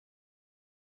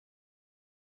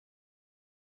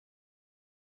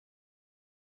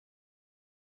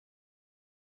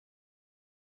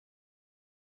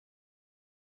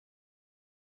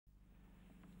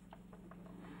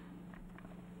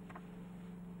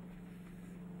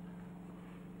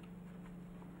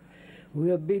We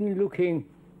have been looking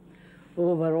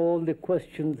over all the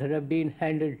questions that have been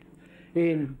handed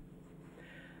in.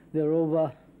 There are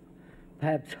over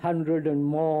perhaps 100 and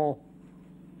more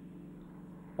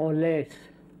or less.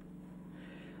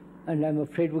 And I'm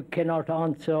afraid we cannot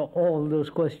answer all those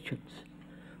questions.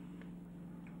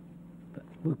 But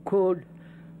we could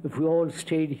if we all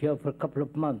stayed here for a couple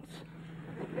of months.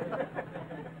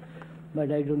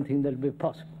 But I don't think that'll be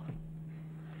possible.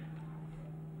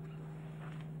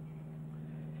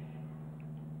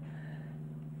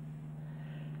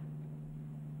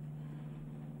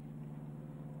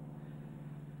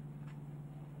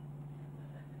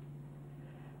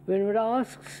 When one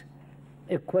asks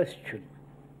a question,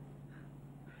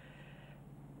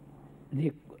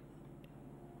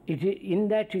 in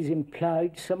that is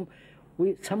implied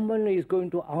someone is going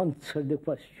to answer the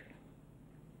question.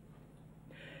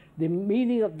 The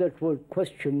meaning of that word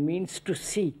question means to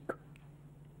seek.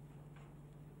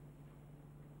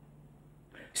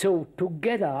 So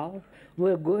together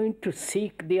we're going to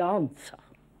seek the answer.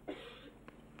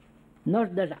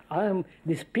 Not that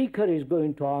the speaker is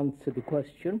going to answer the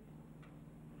question,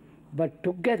 but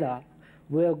together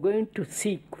we are going to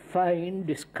seek, find,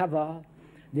 discover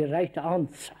the right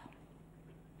answer.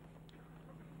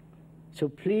 So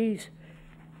please,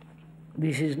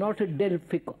 this is not a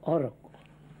Delphic oracle.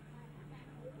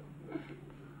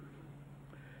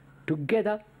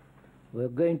 Together we are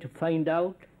going to find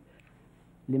out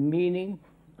the meaning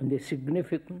and the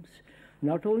significance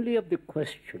not only of the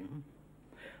question,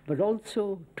 but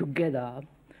also together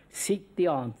seek the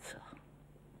answer.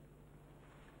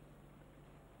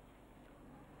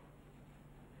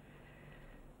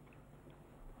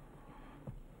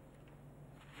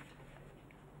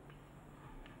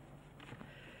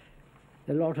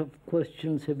 A lot of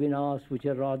questions have been asked which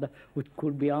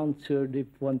could be answered if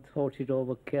one thought it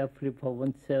over carefully for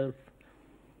oneself,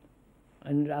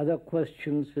 and other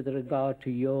questions with regard to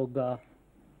yoga.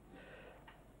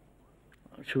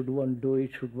 Should one do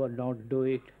it? Should one not do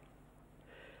it?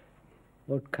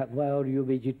 Why are you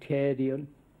vegetarian?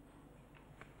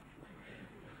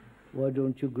 Why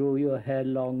don't you grow your hair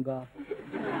longer?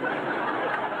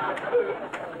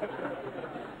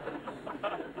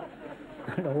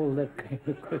 And all that kind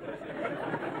of questions.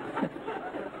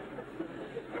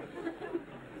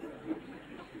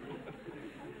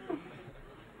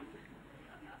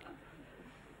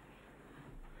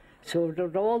 So out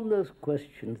of all those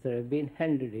questions that have been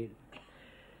handed in,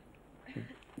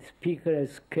 the speaker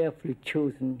has carefully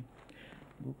chosen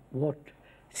what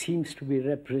seems to be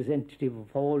representative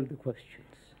of all the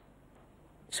questions.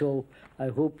 So I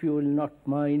hope you will not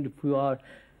mind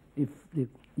if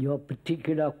your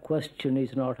particular question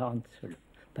is not answered.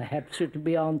 Perhaps it will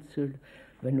be answered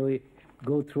when we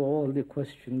go through all the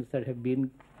questions that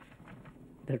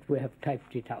we have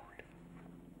typed it out.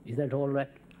 Is that all right?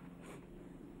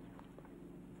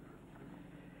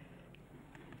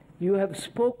 You have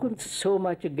spoken so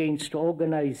much against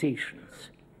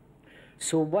organizations.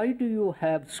 So why do you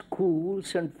have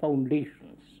schools and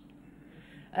foundations?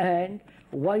 And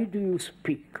why do you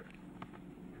speak?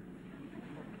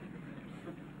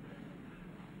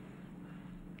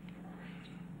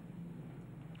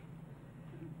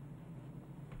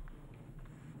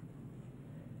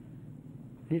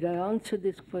 Did I answer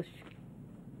this question?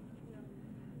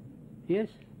 Yes?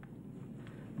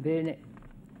 Bene.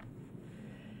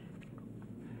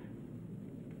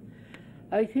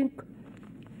 I think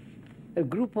a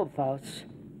group of us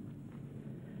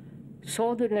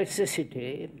saw the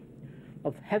necessity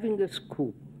of having a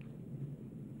school.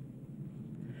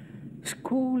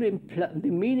 School, the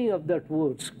meaning of that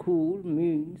word school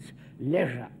means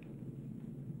leisure.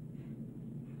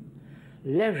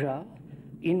 Leisure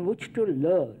in which to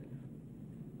learn.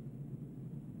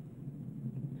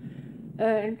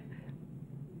 And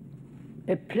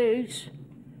a place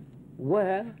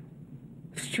where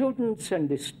students and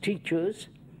its teachers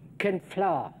can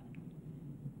flower.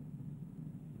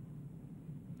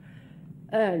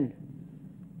 And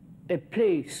a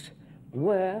place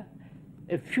where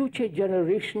a future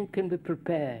generation can be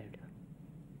prepared.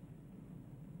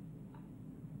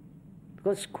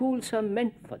 Because schools are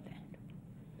meant for that.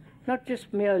 Not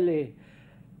just merely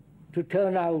to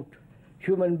turn out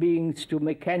human beings to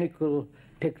mechanical,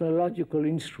 technological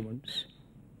instruments,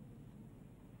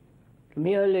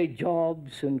 merely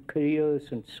jobs and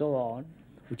careers and so on,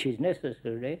 which is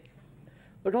necessary,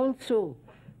 but also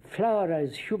flower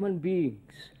as human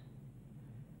beings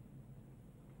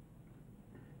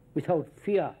without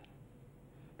fear,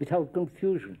 without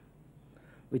confusion,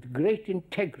 with great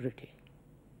integrity.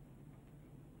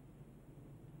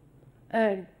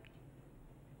 And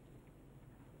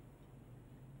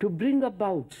to bring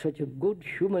about such a good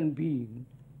human being,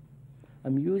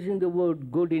 I'm using the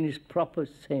word good in its proper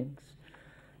sense,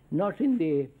 not in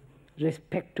the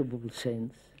respectable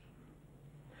sense.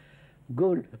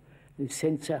 Good in the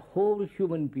sense a whole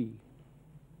human being,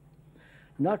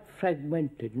 not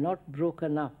fragmented, not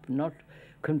broken up, not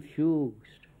confused.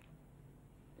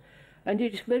 And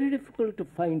it's very difficult to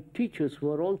find teachers who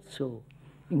are also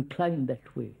inclined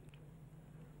that way.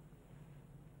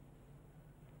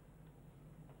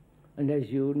 And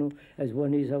as you know, as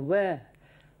one is aware,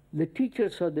 the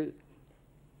teachers are the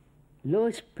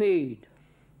lowest paid,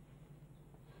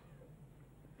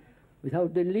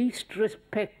 without the least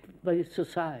respect by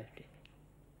society,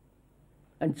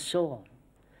 and so on.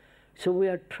 So we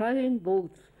are trying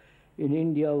both in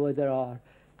India, where there are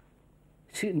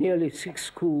nearly 6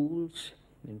 schools,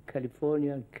 in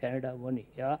California and Canada, 1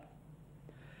 here,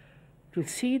 to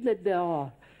see that there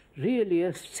are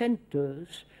really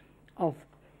centers of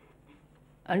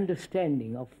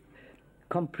understanding, of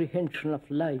comprehension of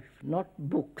life, not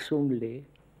books only.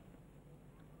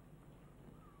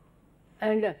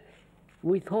 And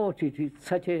we thought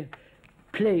such a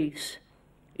place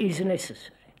is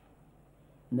necessary.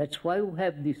 And that's why we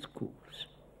have these schools.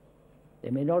 They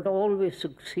may not always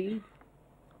succeed,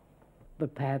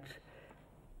 but perhaps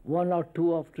 1 or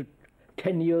 2 after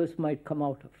 10 years might come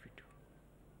out of it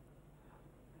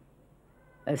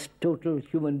as total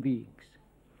human beings.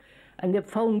 And the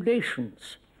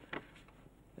foundations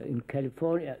in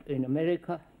California, in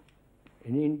America,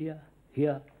 in India,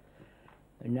 here,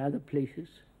 and other places,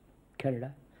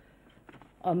 Canada,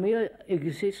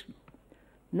 exist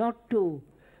not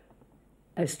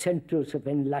as centers of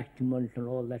enlightenment and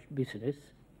all that business,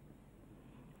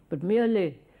 but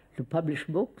merely to publish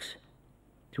books,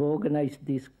 to organize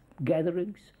these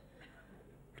gatherings,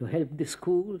 to help the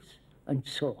schools, and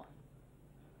so on.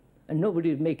 And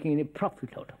nobody is making any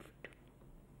profit out of it.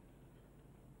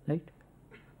 Right?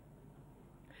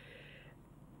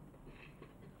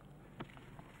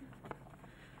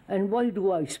 And why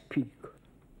do I speak?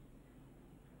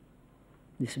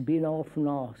 This has been often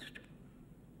asked.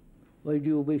 Why do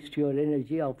you waste your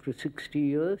energy after 60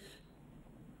 years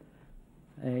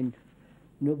and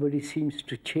nobody seems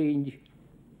to change?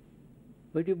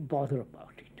 Why do you bother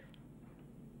about it?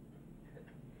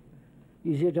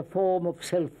 Is it a form of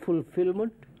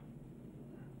self-fulfillment?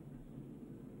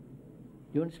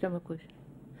 You understand my question?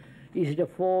 Is it a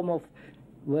form of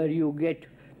where you get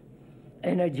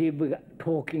energy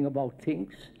talking about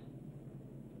things?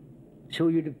 So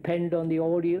you depend on the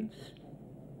audience?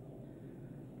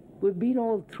 We've been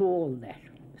all through all that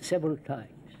several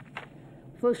times.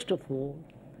 First of all,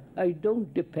 I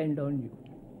don't depend on you.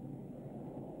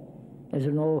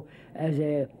 As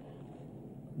a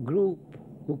group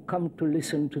who come to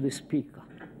listen to the speaker.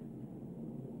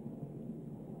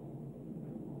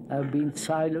 I've been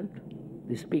silent.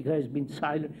 The speaker has been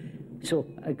silent. So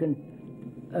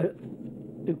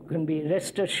you can be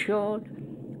rest assured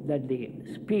that the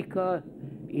speaker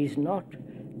is not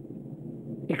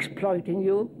exploiting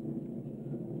you,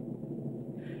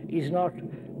 is not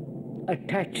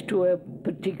attached to a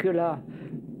particular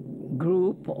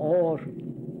group or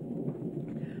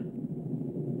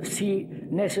see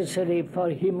necessary for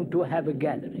him to have a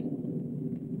gathering.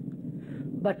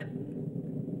 But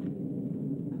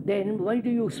then why do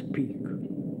you speak?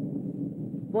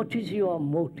 What is your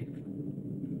motive?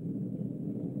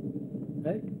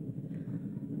 Right?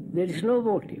 There is no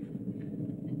motive.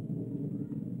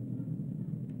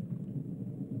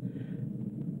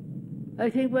 I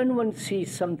think when one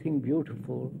sees something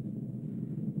beautiful,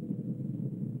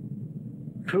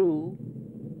 true,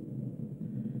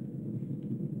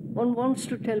 one wants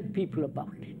to tell people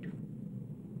about it.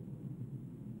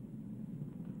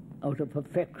 Out of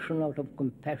affection, out of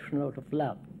compassion, out of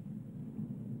love.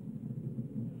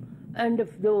 And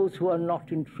if those who are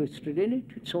not interested in it,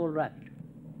 it's all right.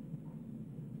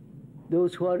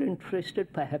 Those who are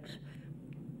interested perhaps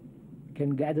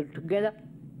can gather together.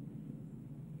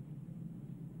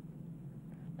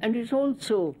 And it's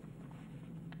also,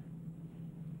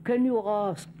 can you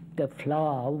ask the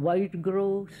flower why it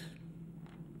grows?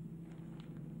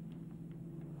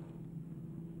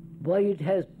 Why it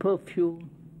has perfume?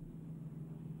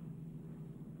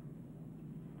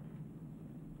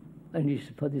 And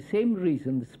it's for the same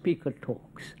reason the speaker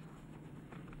talks.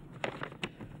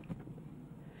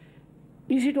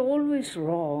 Is it always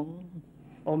wrong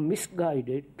or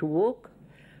misguided to work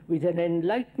with an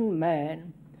enlightened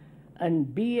man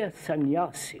and be a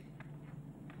sannyasi?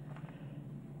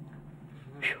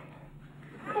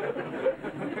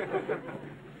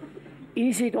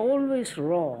 Is it always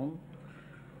wrong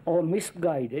or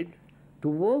misguided to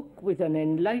work with an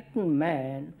enlightened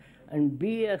man and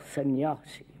be a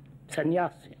sannyasi.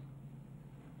 Sannyasi.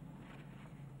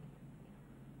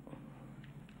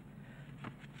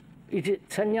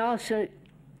 Sannyasa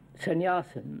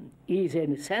is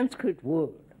a Sanskrit word.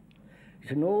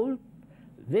 It's an old,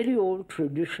 very old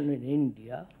tradition in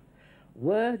India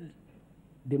where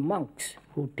the monks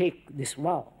who take this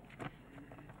vow,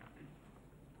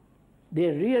 they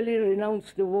really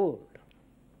renounce the world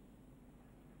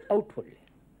outwardly.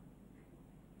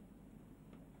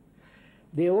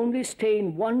 They only stay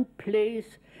in one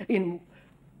place,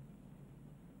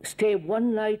 stay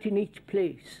one night in each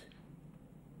place.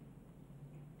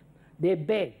 They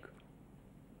beg.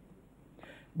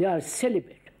 They are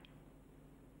celibate.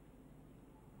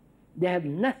 They have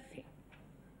nothing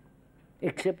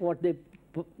except what they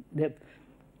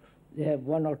have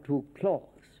one or two clothes.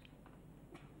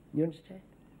 You understand?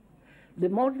 The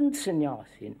modern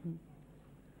sannyasi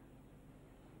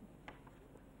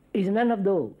is none of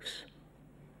those.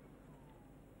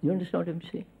 You understand what I'm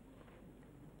saying?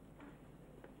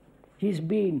 He's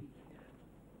been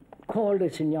called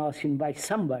a sannyasi by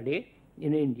somebody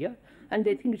in India, and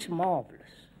they think it's marvelous.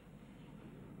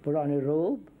 Put on a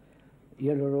robe,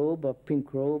 yellow robe or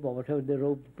pink robe or whatever the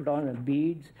robe, put on and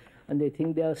beads, and they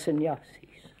think they are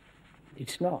sannyasis.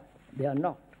 It's not. They are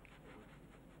not.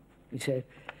 It's a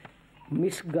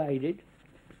misguided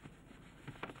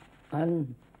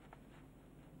and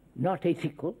not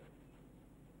ethical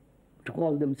to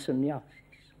call them sannyasis.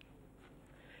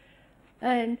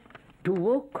 And to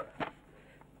work,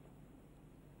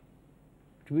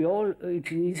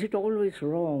 is it always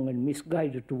wrong and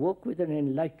misguided to work with an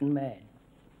enlightened man?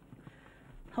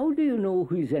 How do you know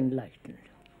who is enlightened?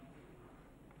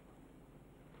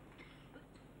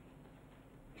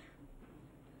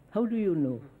 How do you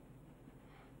know?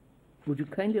 Would you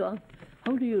kindly ask,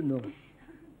 how do you know?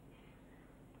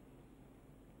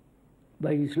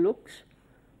 By his looks?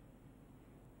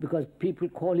 Because people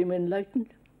call him enlightened?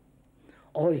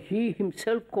 Or he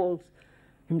himself calls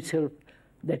himself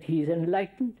that he is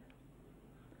enlightened?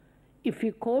 If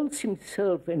he calls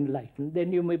himself enlightened,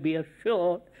 then you may be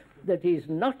assured that he is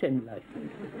not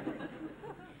enlightened.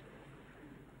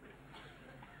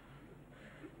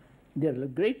 There are a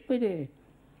great many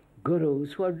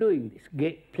gurus who are doing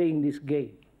this, playing this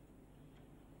game,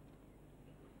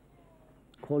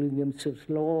 calling themselves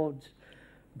lords,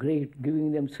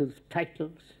 giving themselves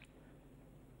titles,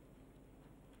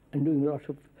 and doing a lot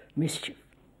of mischief.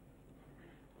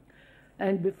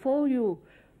 And before you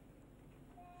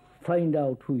find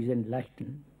out who is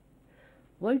enlightened,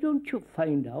 why don't you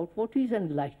find out what is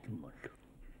enlightenment?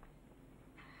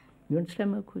 You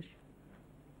understand my question?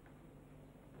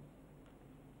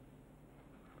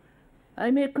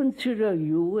 I may consider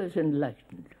you as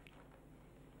enlightened.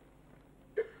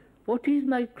 What is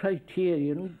my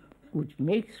criterion which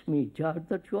makes me judge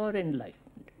that you are enlightened?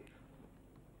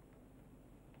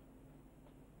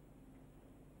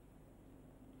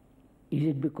 Is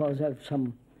it because I have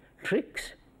some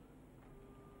tricks?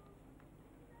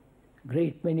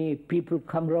 Great many people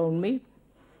come around me,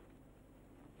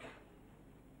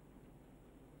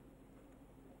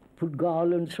 put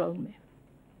garlands around me.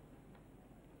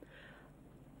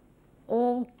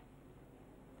 Or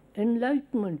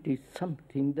enlightenment is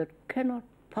something that cannot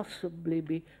possibly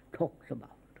be talked about.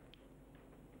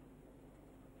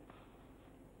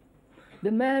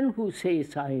 The man who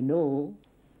says, I know,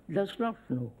 does not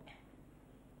know.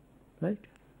 Right?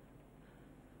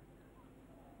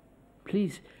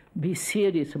 Please be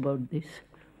serious about this,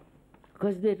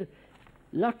 because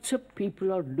lots of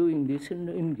people are doing this in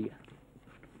India,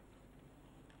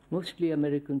 mostly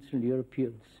Americans and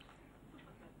Europeans.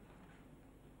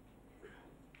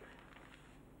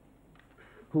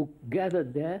 Who gather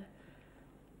there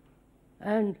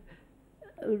and,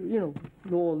 do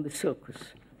all the circus.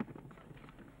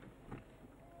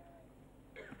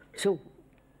 So,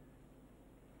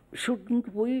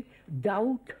 shouldn't we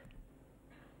doubt,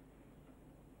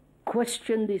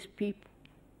 question these people?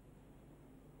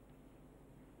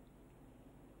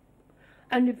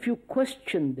 And if you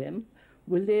question them,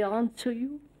 will they answer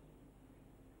you?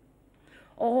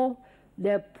 Or they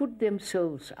have put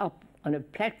themselves up on a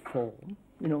platform,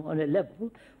 on a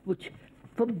level which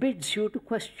forbids you to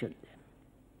question them.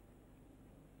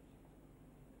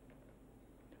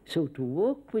 So to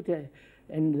work with an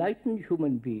enlightened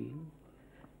human being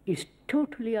is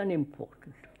totally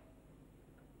unimportant.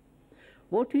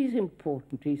 What is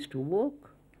important is to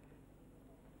work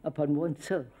upon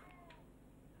oneself,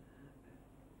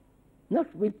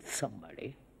 not with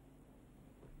somebody.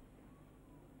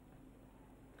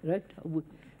 Right?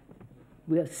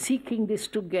 We are seeking this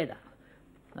together.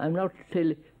 I'm not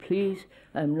telling, please,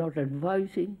 I'm not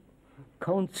advising,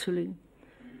 counseling,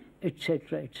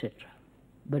 etc., etc.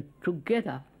 But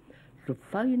together to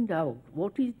find out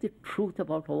what is the truth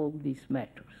about all these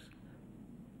matters.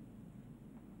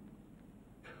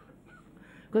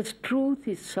 Because truth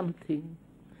is something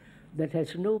that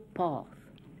has no path,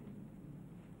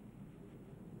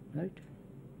 right?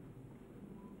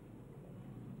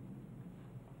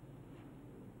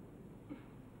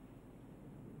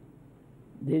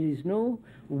 There is no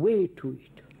way to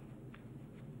it.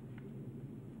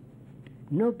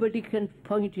 Nobody can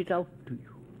point it out to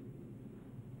you.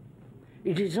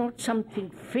 It is not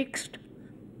something fixed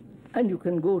and you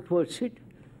can go towards it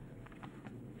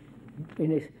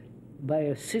by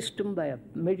a system, by a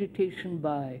meditation,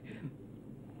 by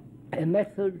a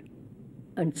method,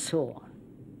 and so on.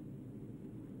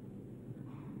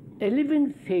 A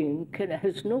living thing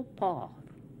has no path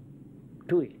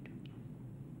to it.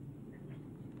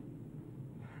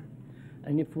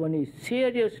 And if one is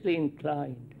seriously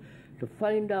inclined to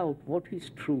find out what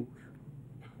is truth,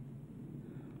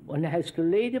 one has to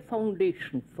lay the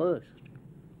foundation first,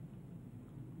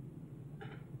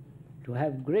 to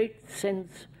have great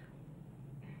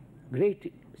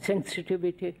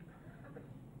sensitivity,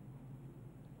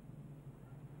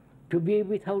 to be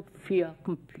without fear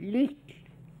completely,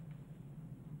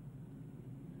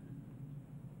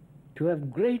 to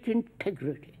have great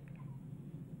integrity,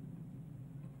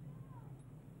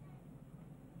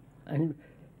 and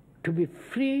to be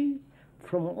free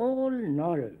from all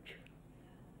knowledge,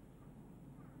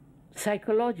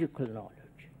 psychological knowledge.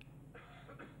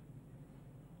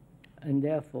 And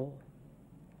therefore,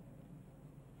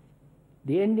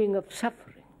 the ending of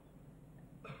suffering.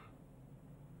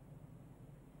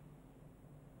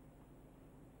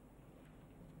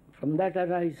 From that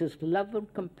arises love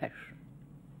and compassion.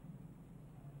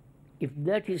 If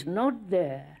that is not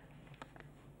there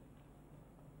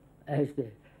as the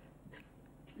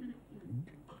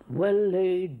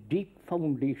well-laid, deep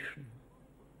foundation,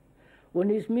 one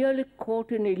is merely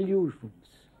caught in illusions.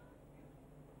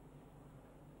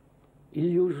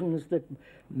 Illusions that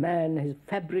man has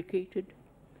fabricated,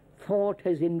 thought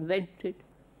has invented,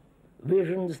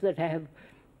 visions that have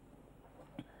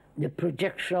the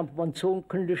projection of one's own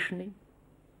conditioning.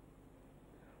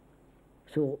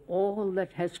 So all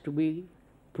that has to be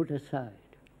put aside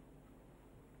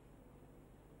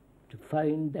to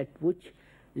find that which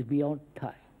is beyond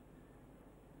time.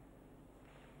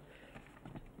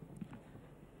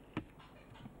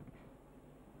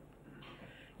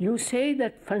 You say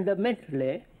that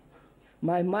fundamentally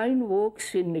my mind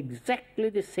works in exactly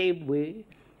the same way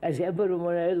as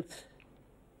everyone else.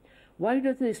 Why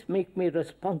does this make me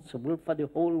responsible for the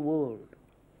whole world?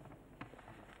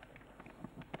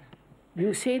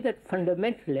 You say that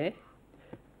fundamentally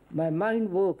my mind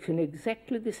works in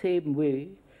exactly the same way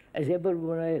as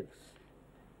everyone else.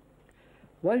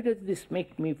 Why does this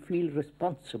make me feel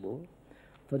responsible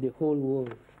for the whole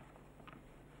world?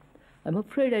 I'm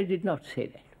afraid I did not say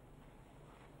that.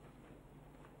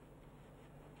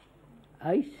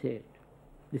 I said,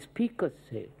 the speaker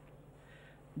said,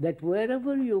 that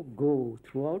wherever you go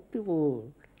throughout the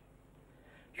world,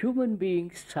 human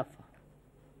beings suffer.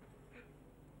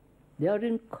 They are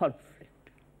in conflict.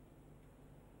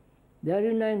 They are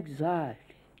in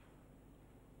anxiety,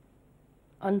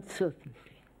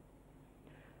 uncertainty,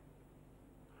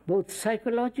 both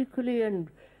psychologically and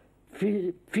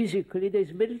physically. There is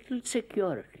very little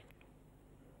security.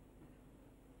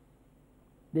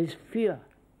 There is fear.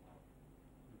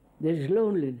 There is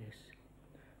loneliness,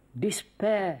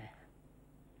 despair,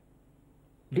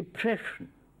 depression.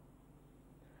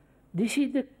 This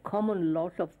is the common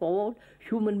lot of all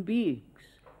human beings,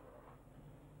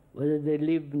 whether they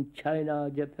live in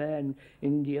China, Japan,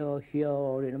 India, or here,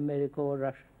 or in America, or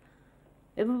Russia.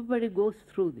 Everybody goes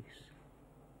through this.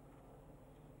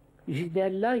 This is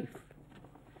their life.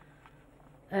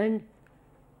 And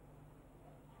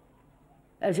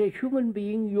as a human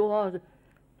being, you are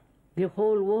the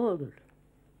whole world,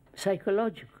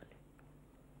 psychologically.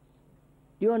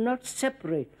 You are not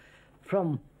separate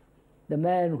from the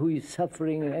man who is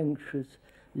suffering, anxious,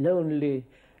 lonely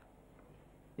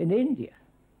in India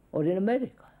or in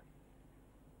America.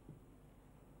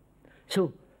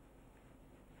 So,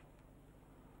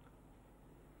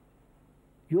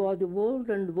 you are the world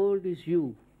and the world is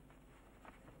you.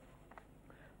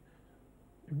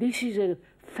 This is a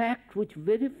fact which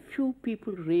very few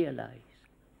people realize.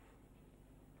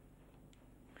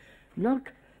 Not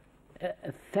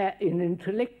an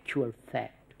intellectual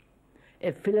fact,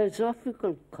 a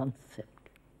philosophical concept,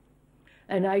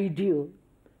 an ideal,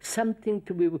 something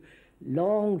to be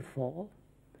longed for,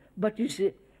 but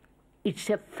it's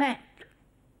a fact,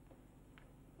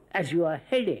 as your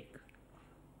headache.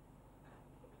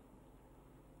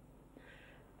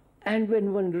 And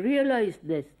when one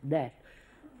realizes that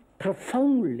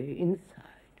profoundly inside,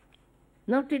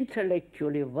 not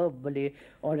intellectually, verbally,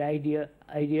 or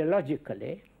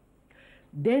ideologically,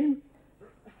 then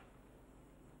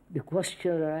the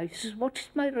question arises, what is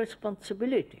my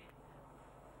responsibility?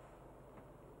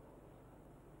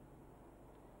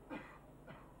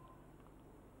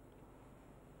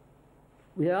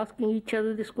 We are asking each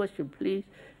other this question, please.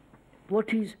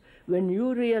 What is, when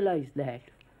you realize that,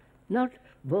 not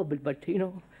verbal, but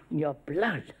in your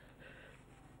blood,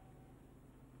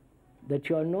 that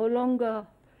you are no longer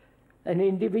an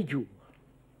individual,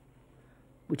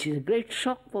 which is a great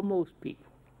shock for most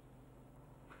people.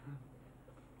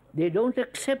 They don't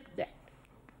accept that.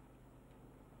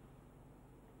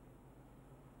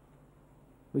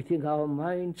 We think our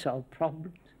minds, our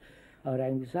problems, our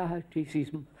anxieties is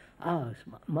ours,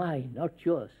 mine, not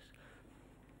yours.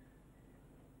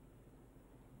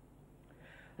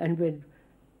 And when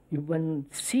one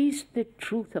sees the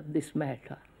truth of this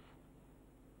matter,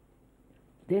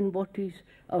 then what is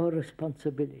our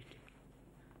responsibility?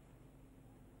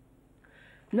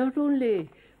 Not only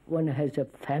one has a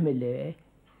family,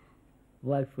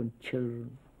 wife and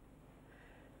children,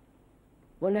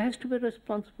 one has to be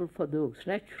responsible for those,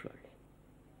 naturally.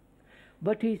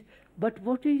 But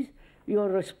what is your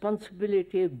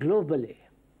responsibility globally?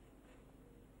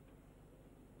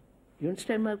 You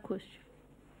understand my question?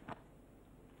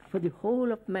 For the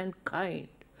whole of mankind.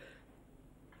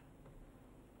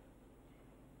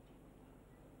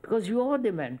 Because you are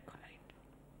the mankind.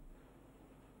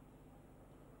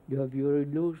 You have your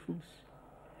illusions,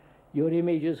 your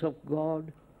images of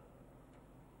God,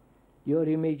 your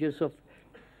images of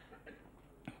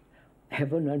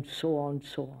heaven, and so on,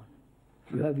 so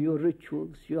on. You have your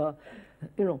rituals, your,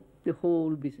 the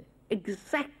whole business.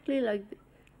 Exactly like the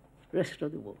rest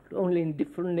of the world, only in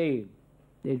different names.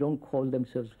 They don't call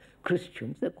themselves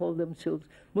Christians, they call themselves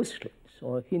Muslims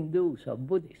or Hindus or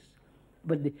Buddhists.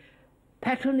 But the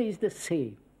pattern is the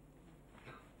same.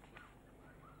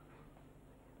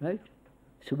 Right?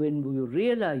 So when we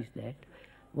realize that,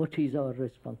 what is our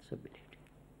responsibility?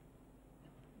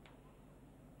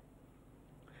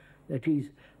 That is,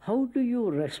 how do you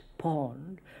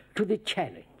respond to the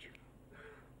challenge?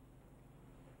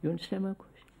 You understand my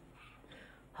question?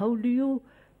 How do you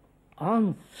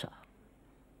answer?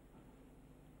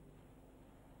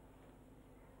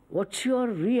 What's your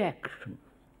reaction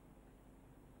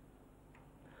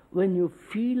when you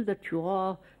feel that you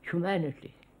are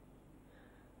humanity?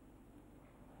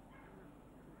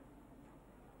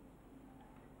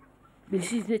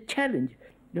 This is the challenge,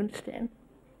 you understand?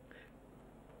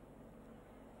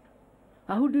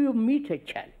 How do you meet a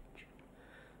challenge?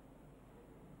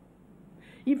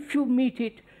 If you meet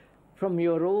it from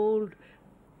your old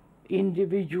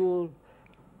individual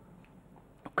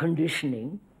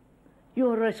conditioning,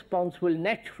 your response will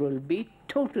naturally be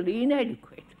totally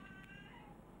inadequate.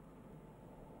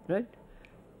 Right?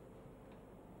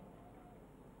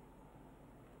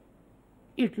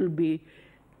 It will be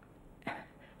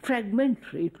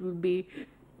fragmentary, it will be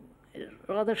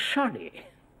rather shoddy.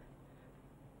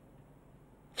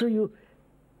 So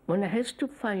one has to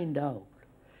find out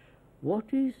what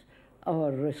is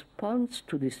our response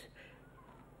to this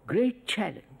great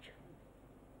challenge.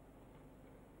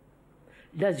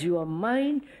 Does your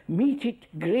mind meet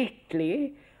it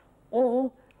greatly,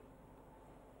 or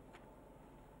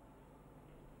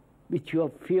with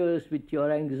your fears, with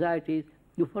your anxieties,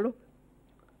 you follow?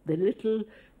 The little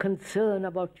concern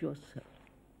about yourself.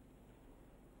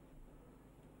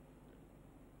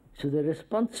 So the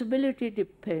responsibility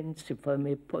depends, if I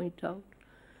may point out,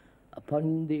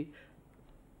 upon the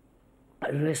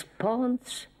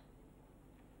response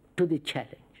to the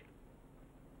challenge.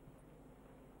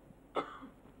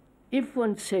 If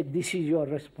one said, this is your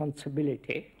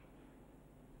responsibility,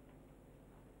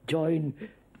 join,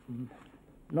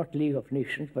 not League of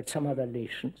Nations, but some other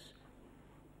nations,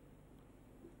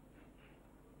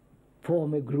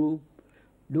 form a group,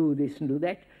 do this and do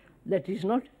that, that is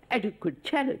not adequate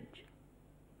challenge.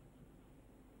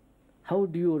 How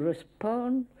do you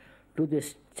respond to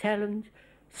this challenge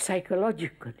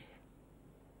psychologically,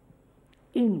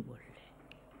 inwardly?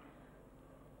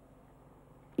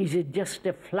 Is it just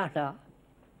a flutter,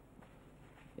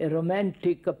 a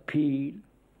romantic appeal,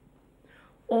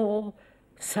 or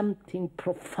something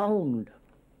profound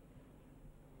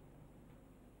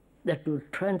that will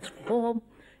transform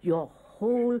your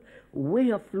whole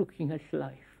way of looking at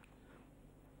life?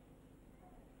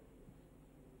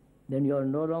 Then you are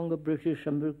no longer British,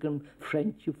 American,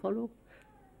 French, you follow?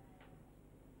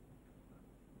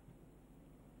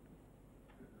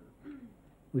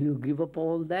 Will you give up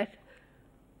all that?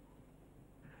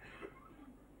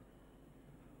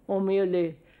 Or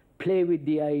merely play with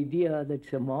the idea that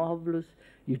it's a marvelous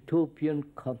utopian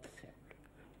concept?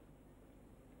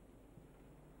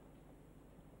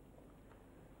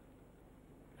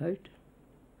 Right?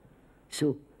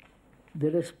 So, the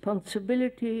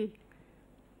responsibility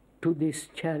to this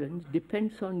challenge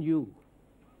depends on you.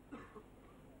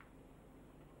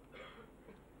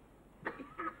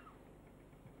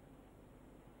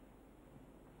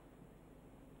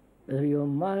 Whether your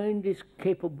mind is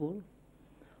capable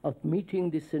of meeting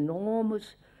this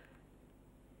enormous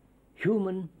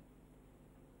human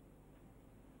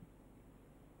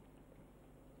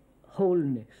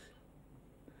wholeness,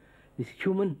 this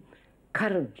human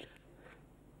current.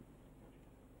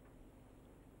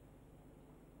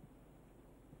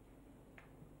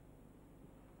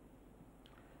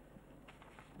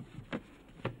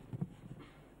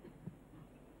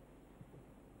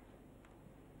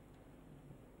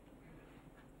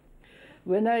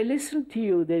 When I listen to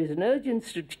you, there is an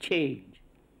urgency to change.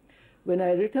 When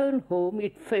I return home,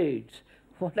 it fades.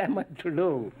 What am I to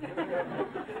do?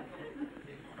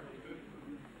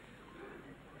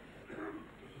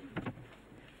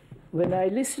 When I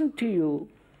listen to you,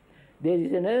 there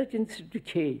is an urgency to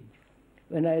change.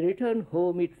 When I return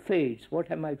home, it fades.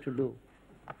 What am I to do?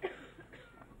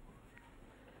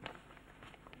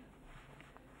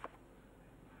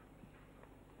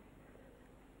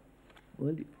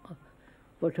 Well,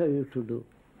 what are you to do?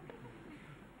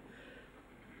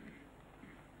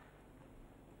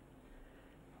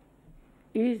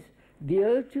 Is the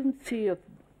urgency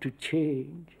to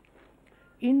change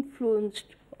influenced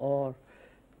or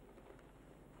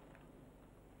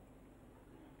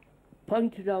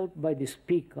pointed out by the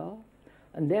speaker,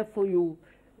 and therefore you,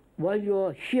 while you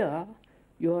are here,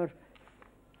 you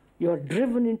are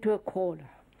driven into a corner.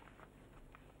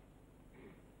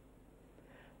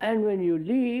 And when you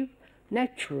leave,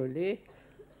 naturally,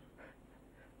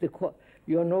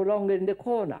 you are no longer in the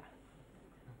corner.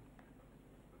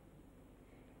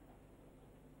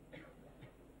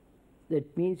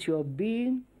 That means you are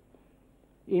being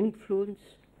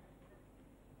influenced,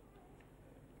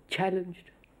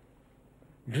 challenged,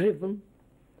 driven,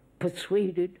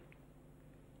 persuaded.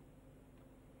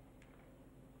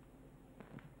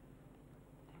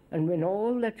 And when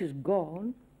all that is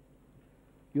gone,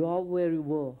 you are where you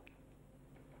were.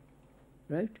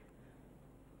 Right?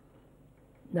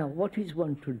 Now, what is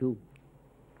one to do?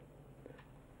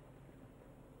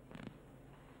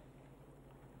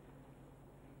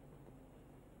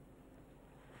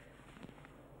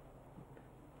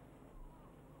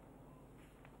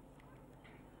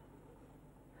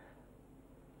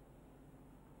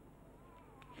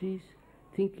 Please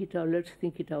think it out, let's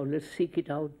think it out, let's seek it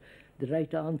out, the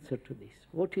right answer to this.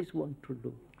 What is one to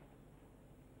do?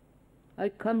 I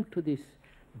come to this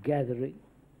gathering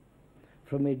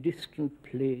from a distant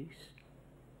place.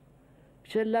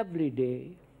 It's a lovely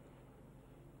day.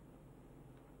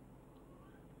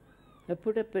 I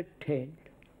put up a tent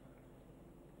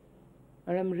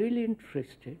and I'm really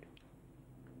interested.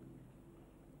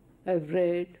 I've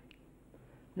read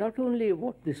not only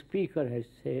what the speaker has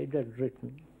said and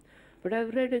written, but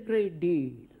I've read a great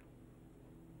deal.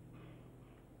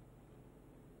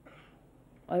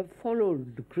 I've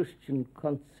followed the Christian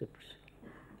concepts,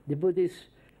 the Buddhist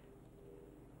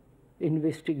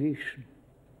investigation,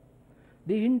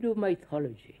 the Hindu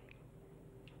mythology.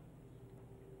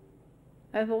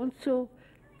 I've also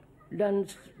done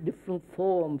different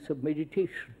forms of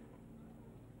meditation.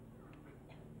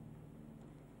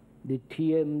 The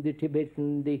TM, the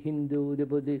Tibetan, the Hindu, the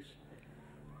Buddhist,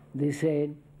 the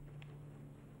Zen.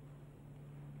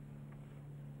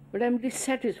 But I'm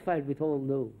dissatisfied with all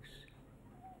those.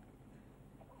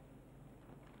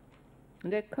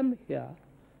 And I come here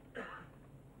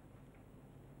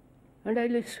and I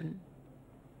listen.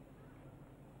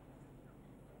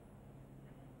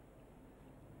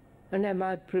 And am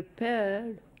I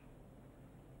prepared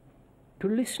to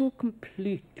listen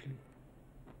completely?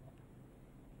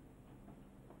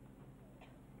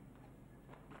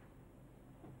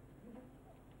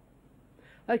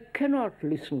 I cannot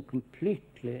listen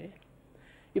completely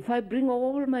if I bring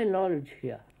all my knowledge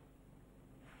here.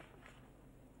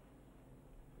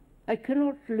 I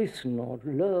cannot listen or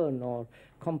learn or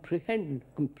comprehend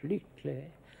completely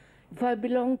if I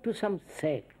belong to some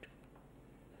sect.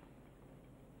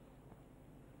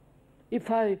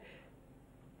 If I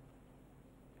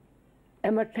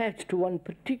am attached to one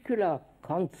particular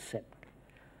concept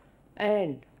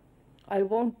and I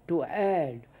want to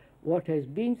add what has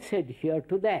been said here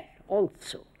to that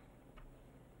also.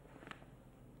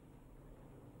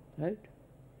 Right?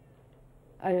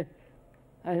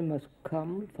 I must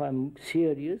come, if I'm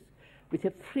serious, with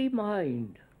a free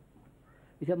mind,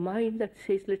 with a mind that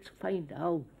says, let's find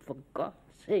out, for God's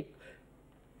sake.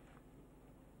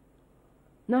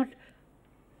 Not,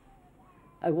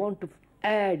 I want to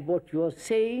add what you are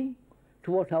saying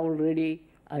to what already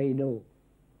I know.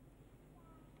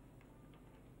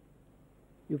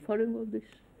 You following all this?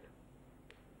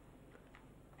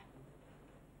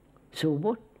 So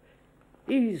what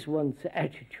is one's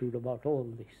attitude about all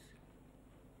this?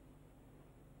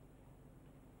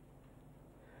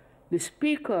 The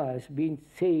speaker has been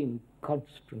saying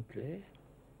constantly,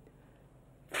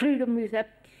 freedom is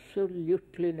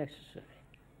absolutely necessary.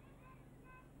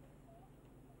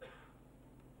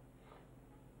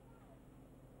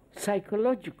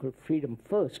 Psychological freedom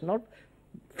first, not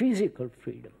physical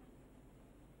freedom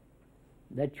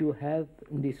that you have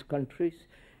in these countries,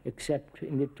 except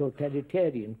in the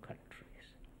totalitarian countries.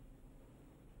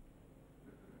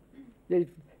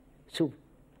 So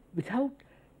without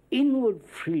inward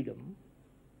freedom,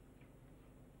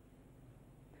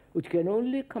 which can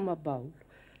only come about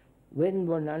when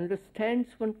one understands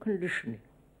one's conditioning,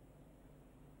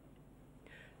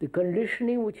 the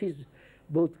conditioning which is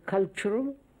both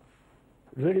cultural,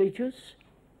 religious,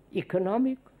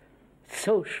 economic,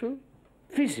 social,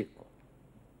 physical.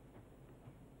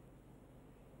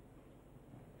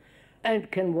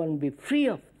 And can one be free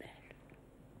of that?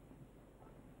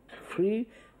 Free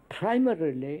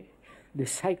primarily the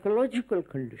psychological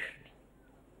conditioning.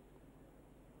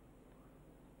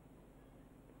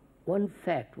 One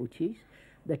fact which is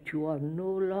that you are no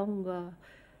longer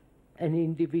an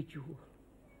individual.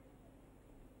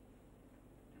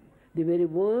 The very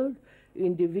word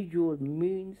individual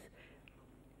means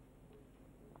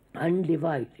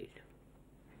undivided,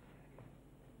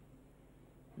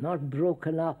 not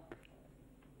broken up.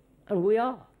 And we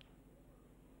are.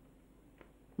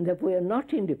 And that we are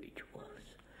not individuals.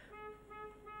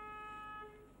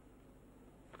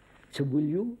 So will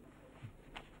you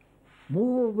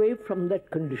move away from that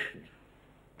conditioning?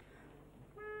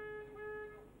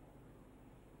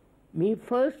 Me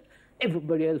first,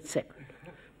 everybody else second.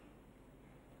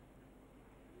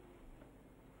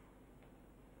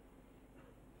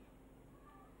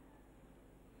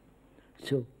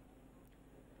 So,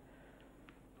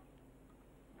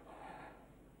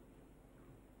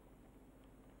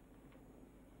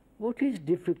 what is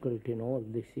difficult in all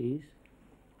this is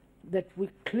that we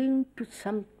cling to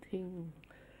something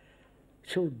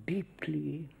so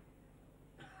deeply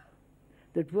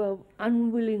that we are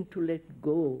unwilling to let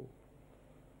go.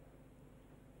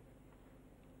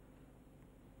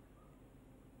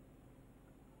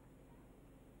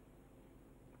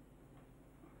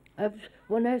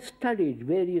 One has studied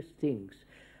various things,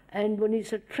 and one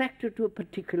is attracted to a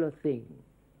particular thing,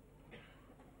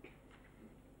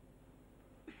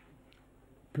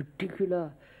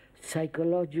 particular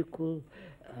psychological,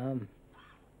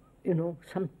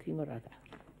 something or other.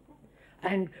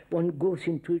 And one goes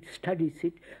into it, studies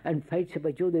it, and finds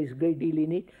about, oh, there is a great deal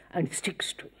in it, and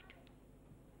sticks to it.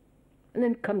 And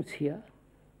then comes here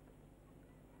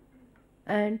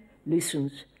and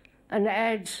listens and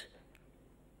adds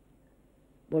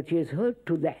what he has heard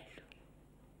to that.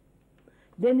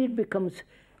 Then it becomes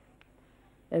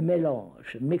a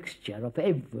melange, a mixture of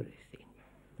everything,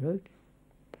 right?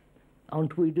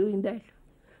 Aren't we doing that?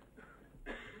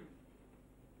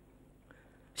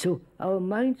 So our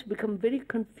minds become very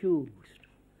confused.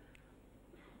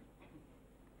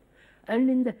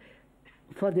 And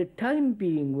for the time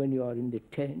being, when you are in the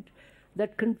tent,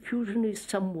 that confusion is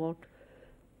somewhat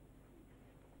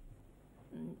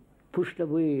pushed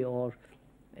away or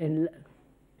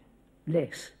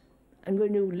less. And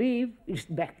when you leave, it's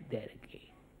back there again.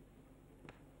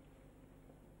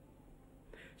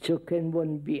 So can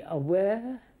one be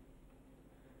aware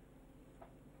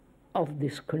of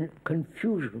this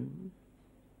confusion,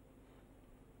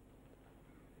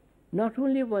 not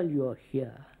only while you are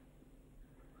here,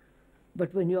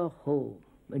 but when you are home,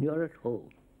 when you are at home,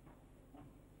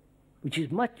 which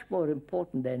is much more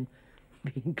important than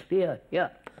being clear here.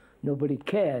 Nobody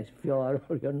cares if you are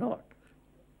or you're not.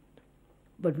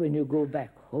 But when you go back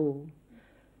home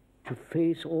to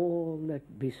face all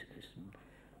that business,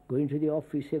 going to the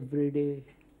office every day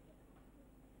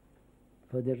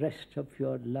for the rest of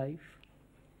your life,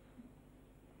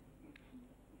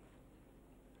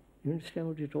 you understand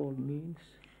what it all means?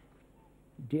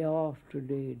 Day after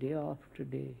day, day after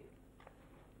day.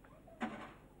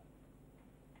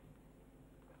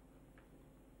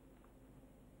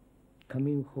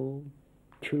 coming home,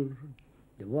 children,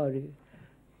 the worry,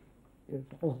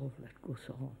 all that goes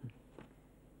on.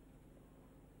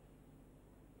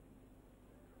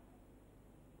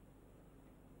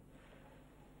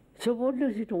 So what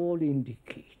does it all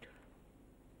indicate?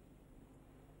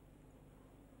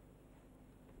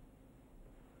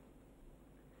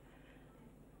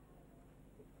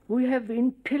 We have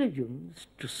intelligence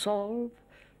to solve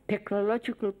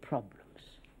technological problems.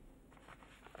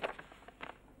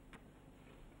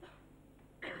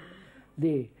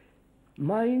 The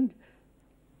mind,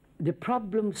 the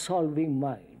problem-solving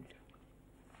mind.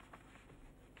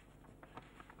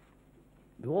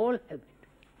 We all have it.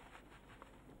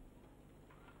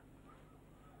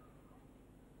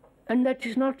 And that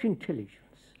is not intelligence.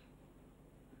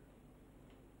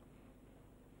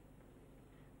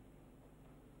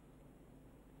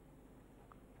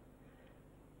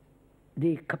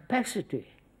 The capacity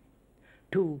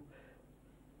to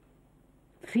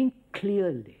think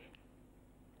clearly,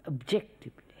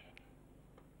 objectively,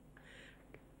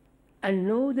 and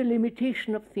know the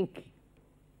limitation of thinking.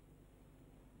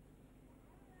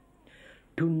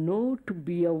 To know, to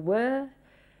be aware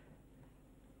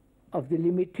of the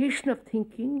limitation of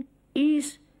thinking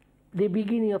is the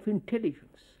beginning of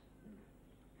intelligence.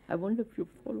 I wonder if you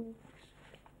follow this.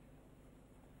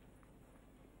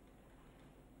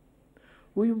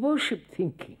 We worship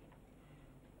thinking.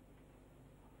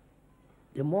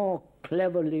 The more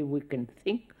cleverly we can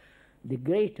think, the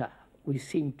greater we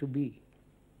seem to be.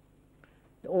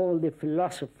 All the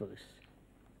philosophers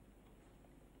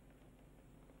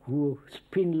who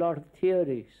spin a lot of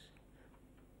theories.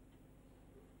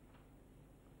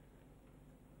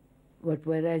 But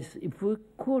whereas if we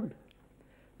could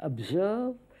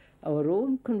observe our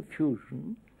own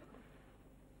confusion,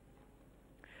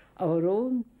 our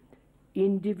own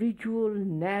individual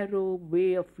narrow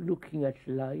way of looking at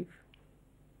life,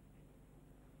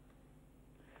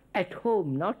 at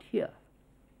home, not here,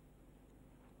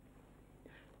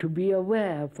 to be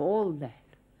aware of all that,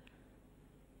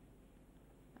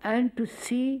 and to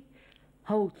see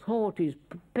how thought is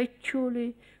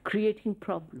perpetually creating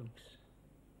problems.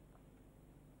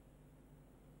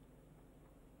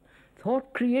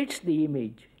 Thought creates the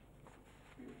image,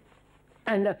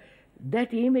 and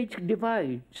that image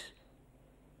divides.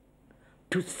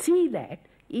 To see that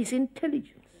is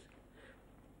intelligence.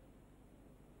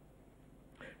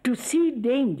 To see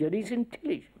danger is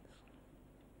intelligence.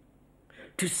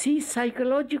 To see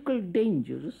psychological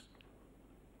dangers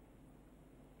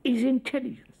is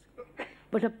intelligence.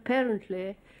 But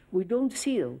apparently, we don't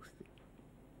see those things.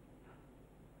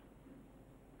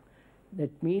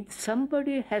 That means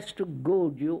somebody has to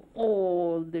goad you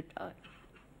all the time.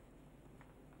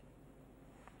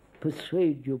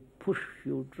 Persuade you, push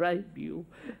you, drive you,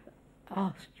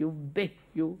 ask you, beg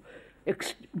you,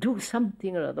 do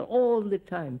something or other all the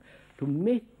time to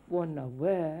make one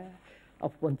aware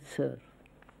of oneself.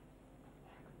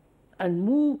 And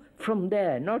move from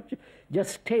there, not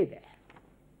just stay there.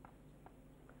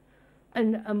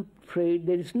 And I'm afraid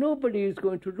there is nobody who is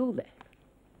going to do that.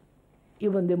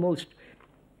 Even the most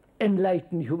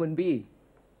enlightened human being.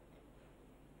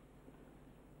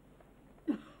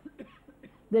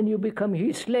 Then you become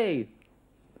his slave.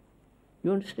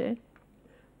 You understand?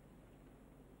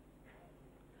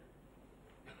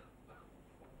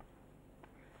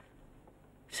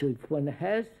 So if one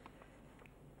has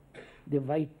the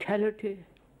vitality,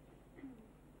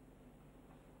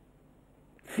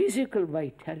 physical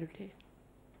vitality,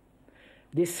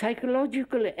 the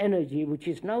psychological energy which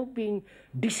is now being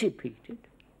dissipated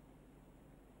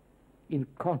in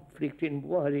conflict, in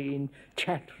worry, in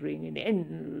chattering, in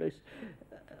endless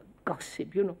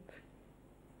gossip,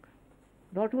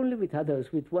 not only with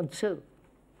others, with oneself.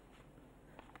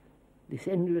 This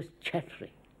endless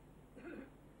chattering.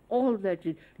 All that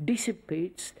it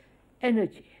dissipates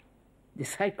energy, the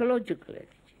psychological energy.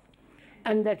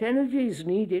 And that energy is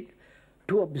needed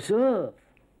to observe.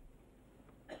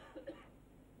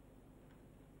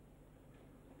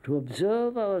 To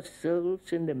observe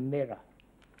ourselves in the mirror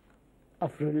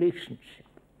of relationship.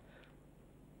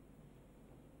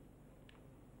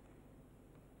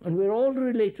 And we're all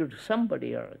related to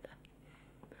somebody or other.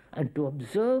 And to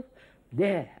observe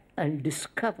there and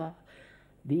discover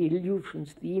the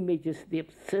illusions, the images, the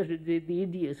absurdity, the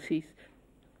idiocies.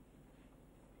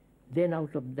 Then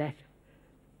out of that,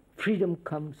 freedom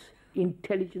comes,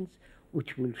 intelligence,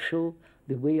 which will show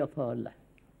the way of our life.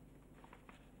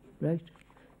 Right?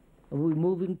 Are we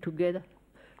moving together?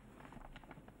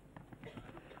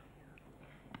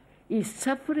 Is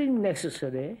suffering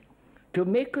necessary to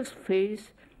make us face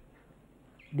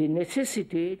the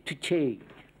necessity to change?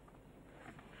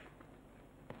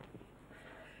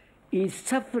 is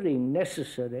suffering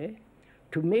necessary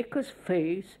to make us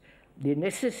face the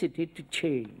necessity to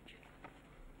change?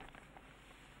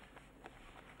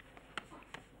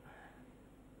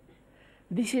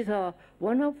 This is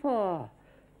one of our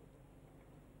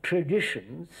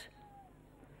traditions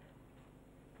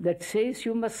that says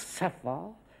you must suffer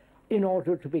in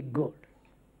order to be good.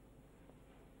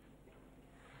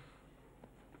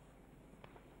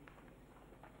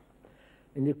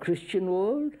 In the Christian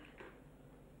world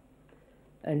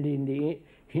and in the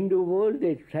Hindu world,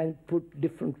 they try and put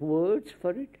different words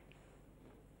for it.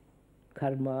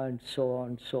 Karma and so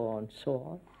on, so on, so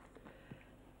on.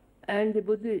 And the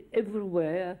Buddha,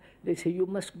 everywhere, they say you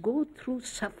must go through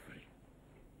suffering.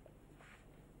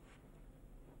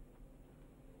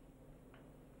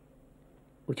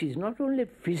 Which is not only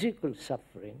physical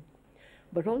suffering,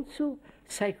 but also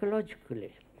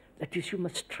psychologically. That is, you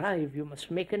must strive, you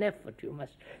must make an effort, you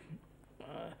must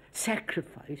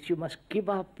sacrifice, you must give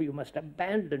up, you must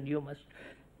abandon, you must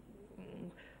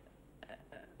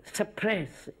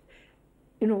suppress.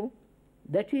 You know,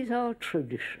 that is our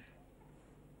tradition,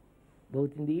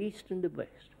 both in the East and the West.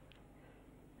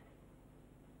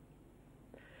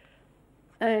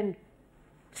 And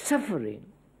suffering,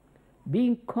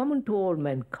 being common to all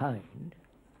mankind,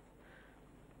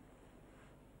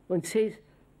 one says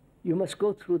you must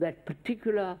go through that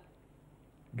particular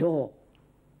door.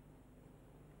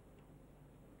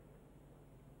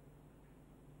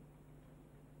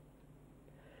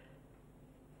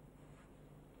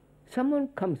 Someone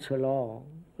comes along,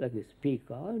 like a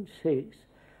speaker, and says,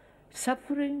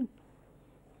 suffering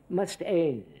must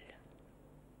end.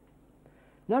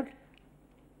 Not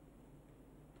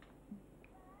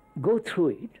go through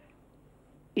it,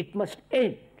 it must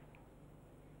end.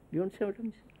 You understand what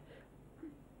I'm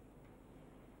saying?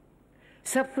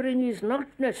 Suffering is not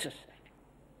necessary.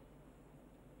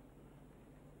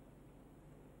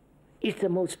 It's the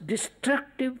most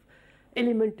destructive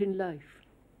element in life.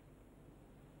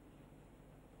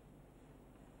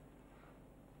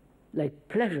 Like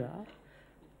pleasure,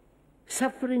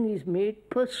 suffering is made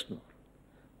personal,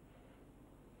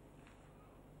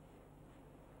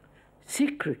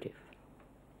 secretive,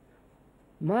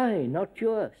 mine, not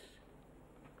yours.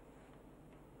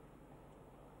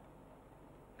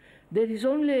 There is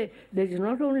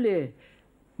not only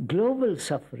global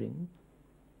suffering.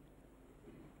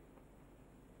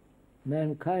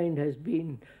 Mankind has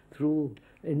been through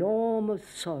enormous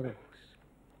sorrows,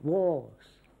 wars,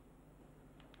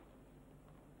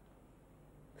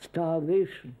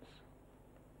 starvations,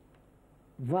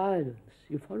 violence.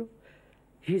 You follow?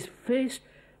 He's faced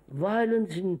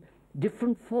violence in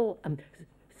different forms,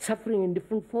 suffering in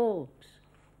different forms.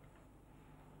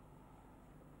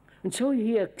 And so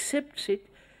he accepts it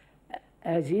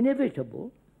as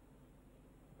inevitable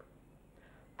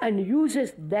and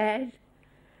uses that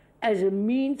as a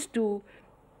means to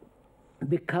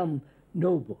become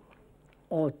noble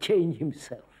or change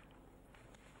himself.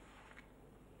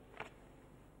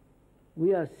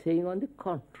 We are saying on the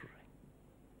contrary.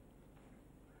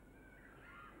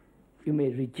 You may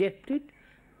reject it,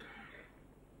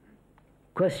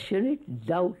 question it,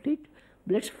 doubt it,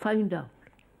 but let's find out.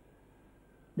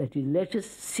 That is, let us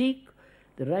seek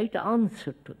the right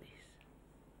answer to this.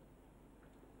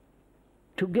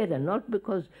 Together, not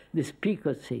because the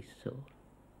speaker says so.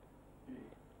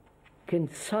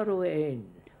 Can sorrow end?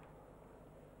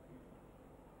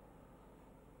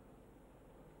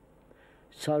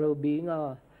 Sorrow being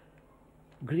our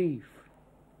grief.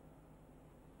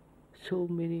 So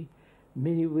many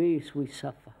ways we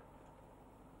suffer.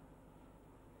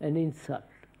 An insult,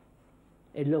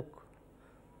 a look,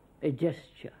 a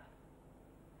gesture,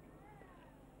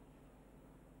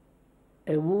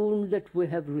 a wound that we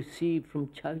have received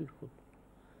from childhood.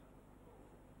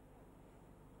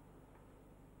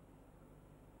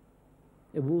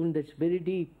 A wound that's very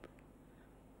deep,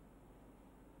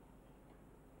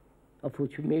 of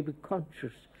which you may be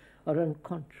conscious or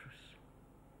unconscious.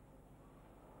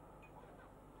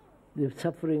 The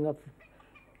suffering of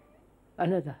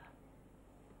another,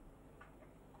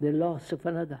 the loss of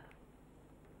another.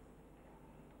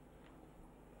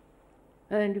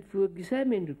 And if you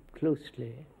examine it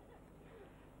closely,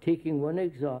 taking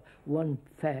one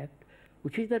fact,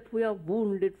 which is that we are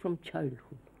wounded from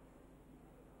childhood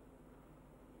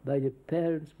by the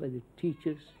parents, by the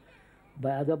teachers,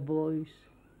 by other boys,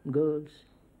 girls.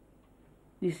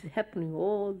 This is happening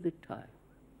all the time.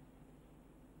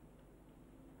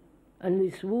 And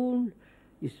this wound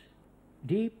is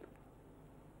deep,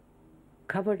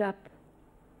 covered up,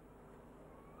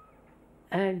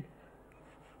 and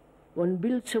one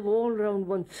builds a wall around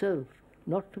oneself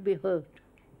not to be hurt.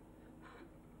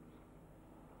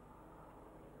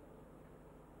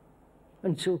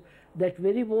 And so that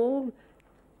very wall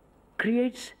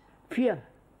creates fear.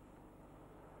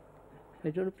 I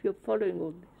don't know if you're following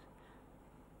all this.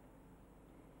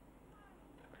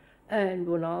 And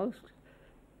one asks,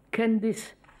 can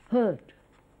this hurt?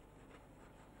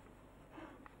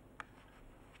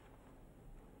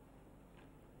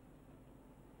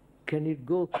 Can it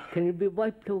go, can it be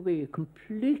wiped away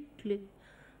completely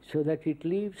so that it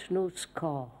leaves no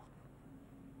scar?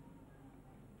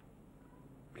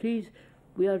 Please,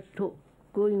 we are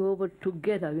going over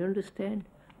together, you understand?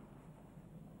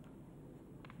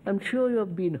 I'm sure you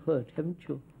have been hurt, haven't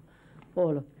you?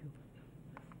 All of you.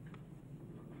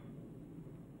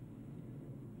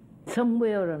 Some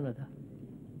way or another.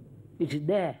 It's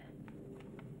there.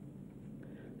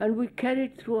 And we carry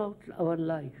it throughout our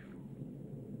life.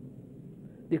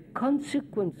 The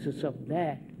consequences of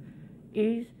that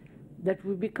is that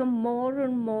we become more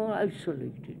and more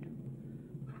isolated.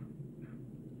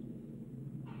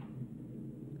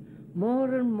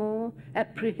 More and more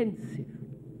apprehensive.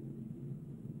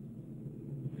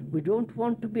 We don't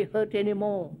want to be hurt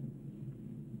anymore.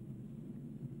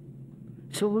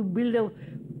 So we build a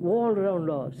wall around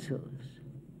ourselves.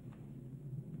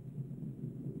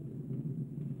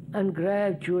 And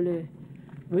gradually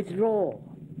withdrawal,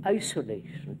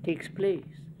 isolation takes place.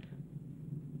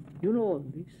 You know all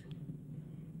this.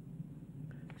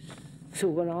 So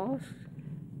one asks,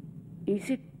 is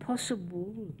it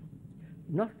possible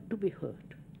not to be hurt?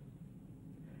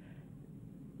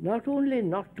 Not only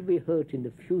not to be hurt in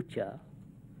the future,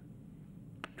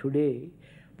 today,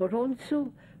 but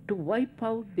also to wipe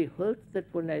out the hurt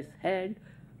that one has had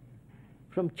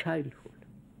from childhood.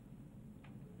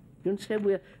 You understand?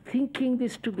 We are thinking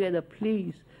this together,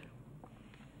 please.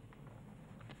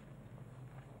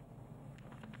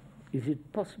 Is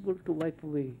it possible to wipe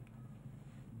away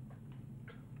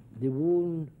the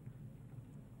wound,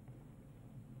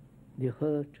 the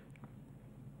hurt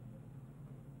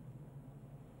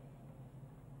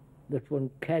that one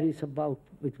carries about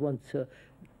with oneself,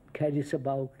 carries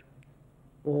about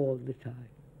all the time?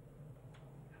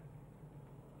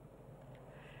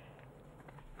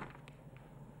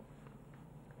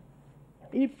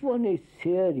 If one is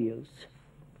serious,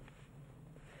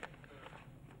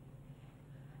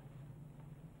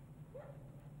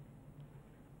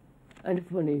 and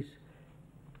if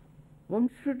one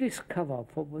should discover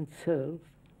for oneself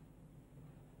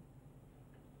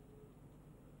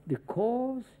the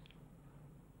cause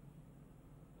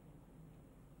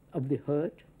of the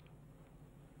hurt,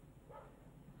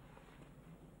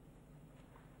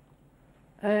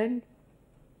 and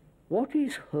what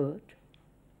is hurt,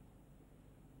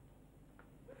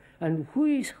 and who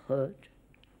is hurt.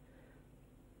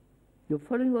 You're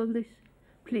following all this?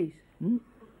 Please.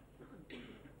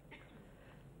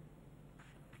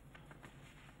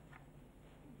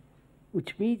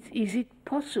 Which means, is it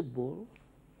possible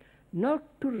not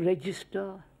to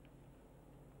register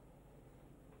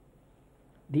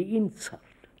the insult,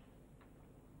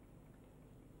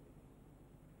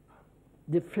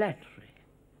 the flattery,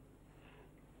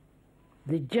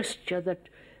 the gesture that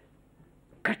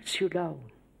cuts you down,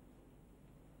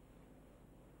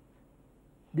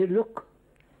 the look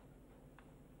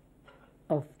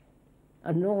of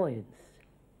annoyance,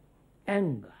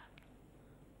 anger,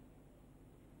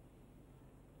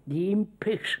 the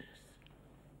impatience,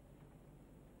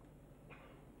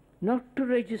 not to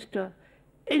register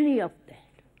any of that.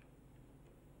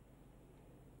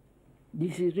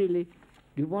 This is really, do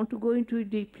you want to go into it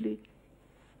deeply?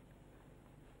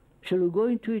 Shall we go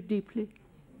into it deeply?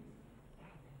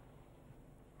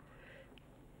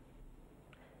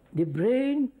 The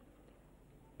brain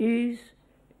is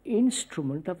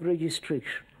instrument of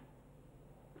registration,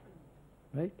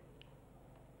 right?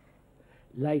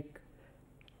 Like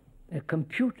a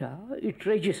computer, it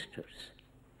registers.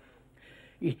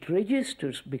 It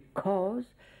registers because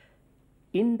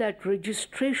in that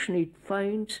registration it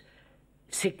finds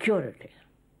security,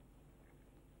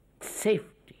 safety.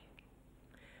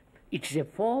 It is a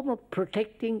form of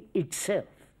protecting itself.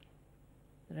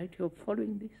 Right? You're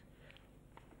following this?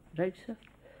 Right, sir?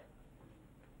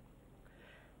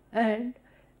 And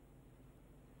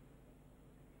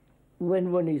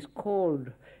when one is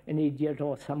called an idiot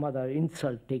or some other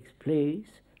insult takes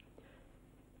place,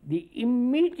 the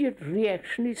immediate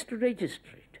reaction is to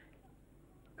register it.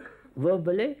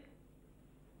 Verbally,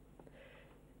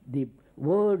 the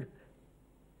word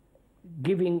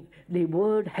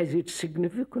has its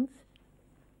significance,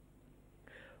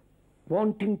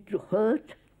 wanting to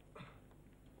hurt,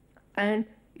 and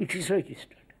it is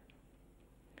registered.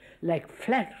 Like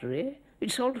flattery,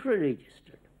 it's also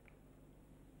registered.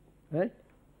 Right?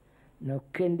 Now,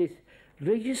 can this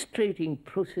registrating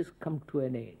process come to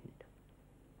an end.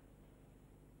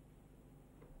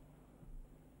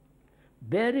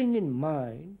 Bearing in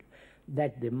mind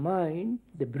that the mind,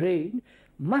 the brain,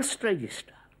 must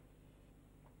register.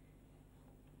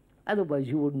 Otherwise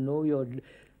you wouldn't know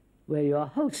where your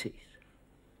house is.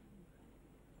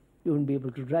 You wouldn't be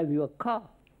able to drive your car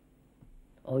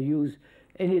or use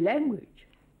any language.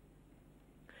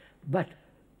 But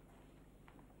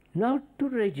not to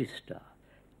register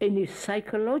any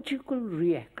psychological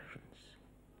reactions.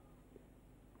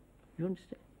 You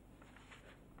understand?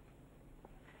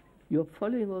 You're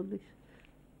following all this?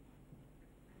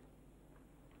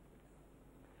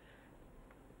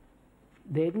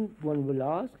 Then one will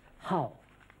ask, how?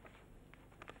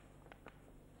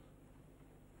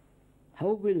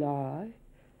 How will I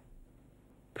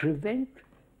prevent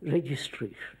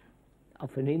registration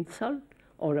of an insult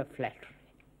or a flattery?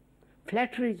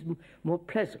 Flattery is more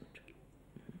pleasant.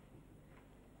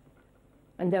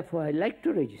 And therefore I like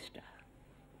to register.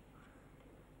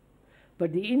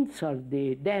 But the insult,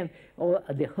 the damn, or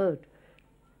the hurt,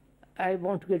 I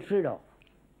want to get rid of.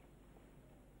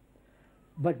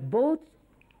 But both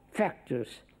factors,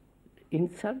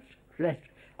 insult, flattery,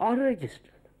 are registered.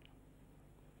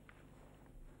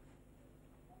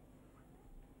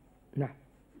 Now,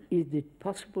 is it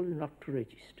possible not to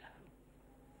register?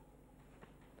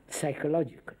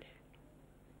 Psychologically.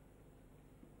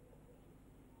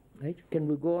 Right? Can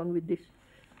we go on with this?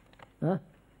 Huh?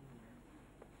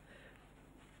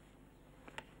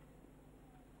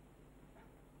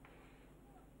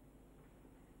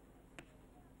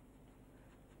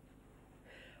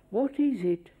 What is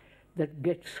it that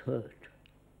gets hurt?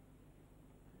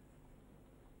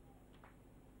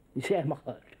 You say, I'm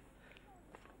hurt.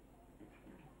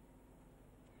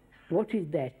 What is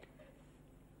that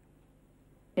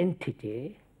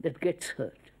entity that gets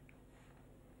hurt?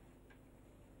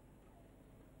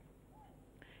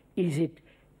 Is it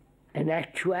an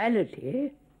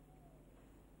actuality?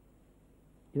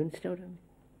 You understand what I mean?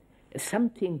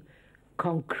 Something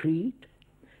concrete,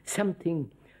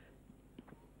 something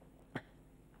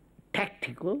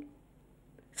tactical,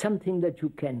 something that you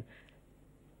can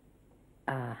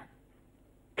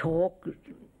talk,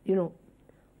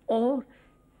 or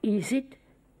is it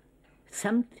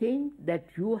something that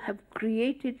you have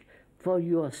created for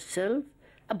yourself,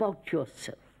 about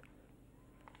yourself?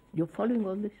 You're following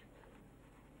all this?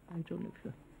 I don't know if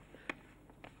you're...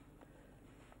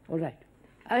 All right.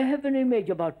 I have an image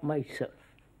about myself.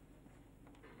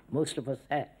 Most of us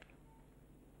have.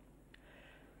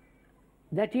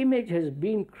 That image has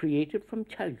been created from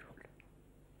childhood.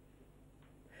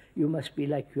 You must be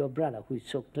like your brother who is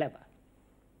so clever.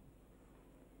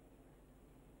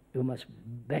 You must be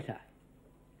better.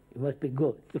 You must be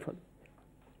good.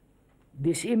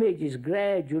 This image is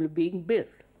gradually being built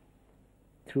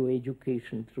through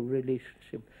education, through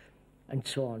relationship, and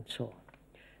so on, so on.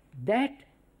 That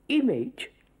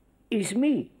image is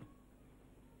me.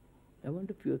 I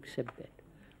wonder if you accept that.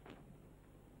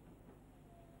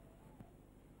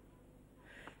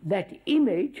 That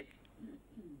image,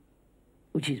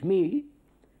 which is me,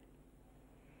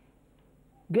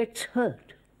 gets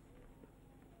hurt.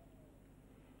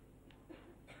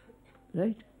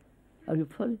 Right? Are you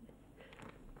following?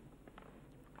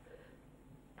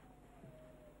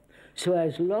 So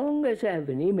as long as I have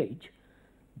an image,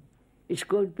 it's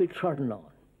going to be trodden on.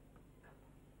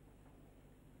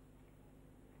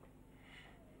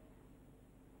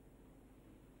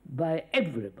 By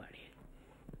everybody.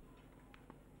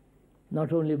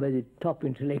 Not only by the top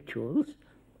intellectuals,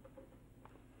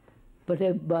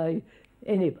 but by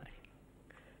anybody.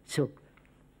 So,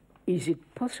 is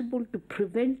it possible to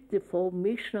prevent the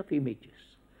formation of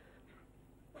images?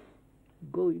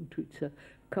 Go into it, sir.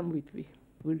 Come with me,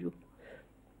 will you?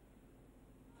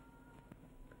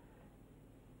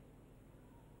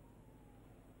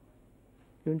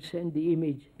 You understand the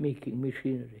image-making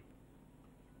machinery?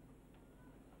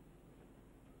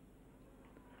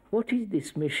 What is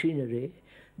this machinery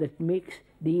that makes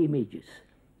the images?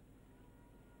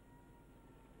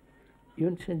 You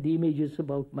understand the images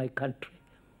about my country,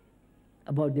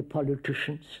 about the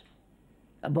politicians,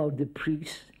 about the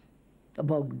priests,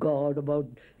 about God, about,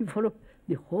 you follow,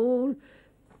 the whole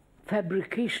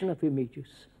fabrication of images.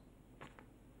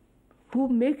 Who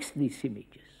makes these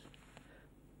images?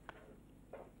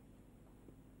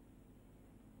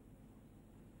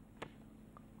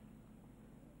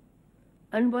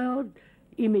 And why are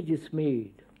images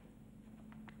made?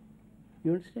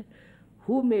 You understand?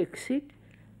 Who makes it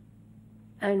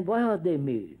and why are they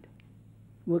made?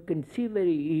 We can see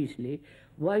very easily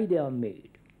why they are made.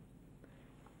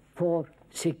 For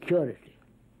security.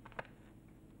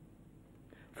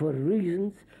 for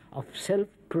reasons of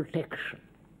self-protection.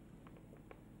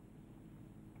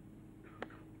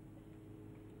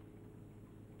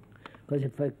 Because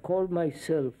if I call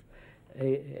myself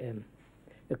a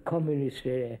communist,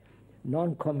 a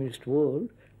non-communist world,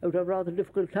 I would have a rather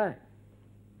difficult time.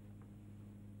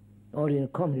 Or in a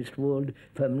communist world,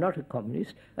 if I'm not a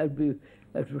communist,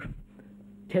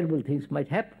 terrible things might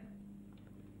happen.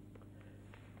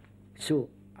 So,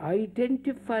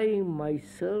 identifying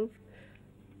myself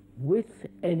with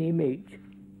an image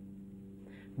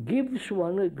gives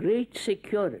one a great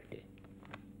security.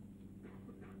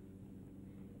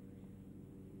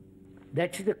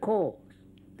 That's the cause,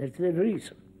 that's the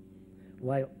reason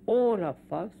why all of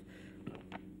us,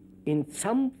 in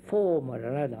some form or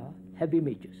another, have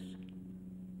images.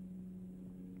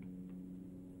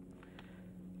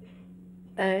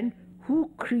 And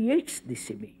who creates this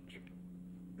image?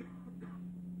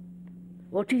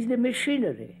 What is the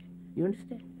machinery? You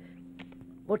understand?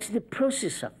 What's the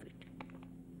process of it?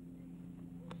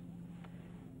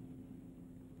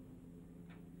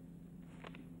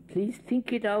 Please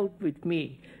think it out with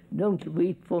me. Don't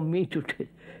wait for me to tell.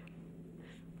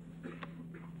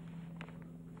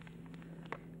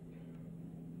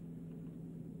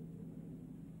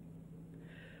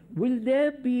 Will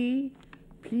there be,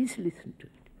 please listen to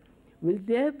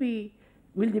it,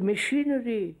 will the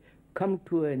machinery come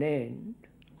to an end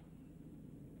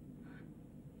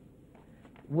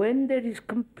when there is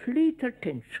complete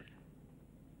attention?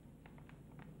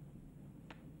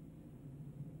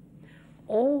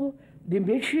 Or the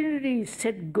machinery is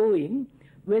set going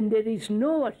when there is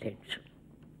no attention?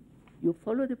 You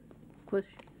follow the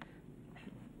question?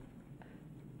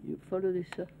 You follow this,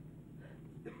 sir?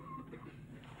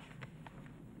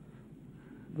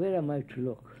 Where am I to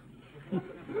look?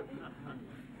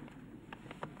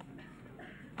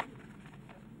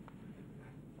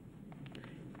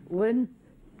 When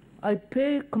I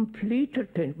pay complete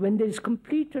attention, when there is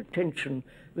complete attention,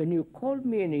 when you call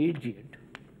me an idiot,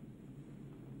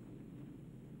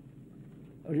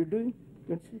 are you doing?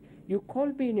 You call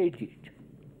me an idiot.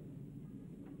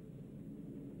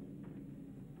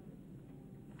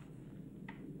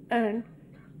 And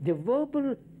the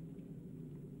verbal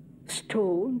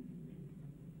stone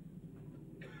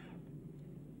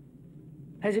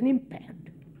has an impact.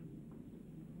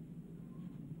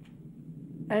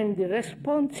 And the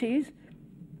response is,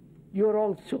 you're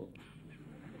also.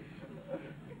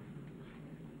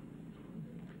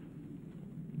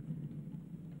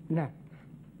 Now,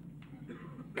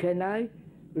 can I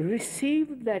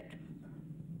receive that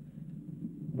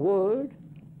word,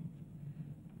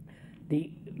 the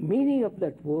meaning of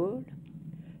that word,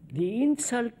 the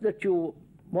insult that you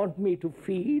want me to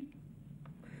feel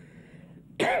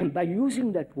by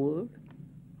using that word?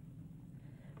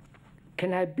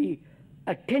 Can I be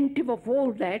attentive of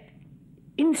all that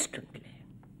instantly?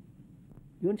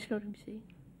 You understand what I'm saying?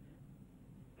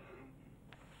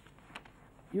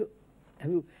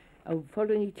 Are we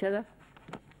following each other?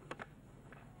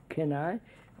 Can I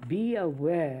be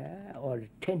aware or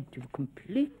attentive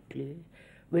completely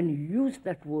when you use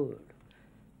that word?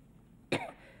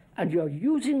 And you're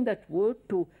using that word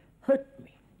to hurt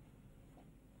me.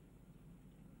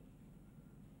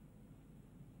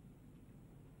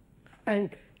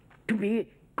 And to be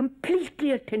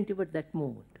completely attentive at that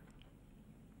moment.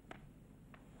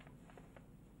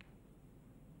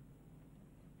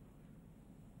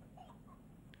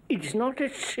 It's not a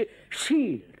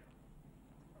shield.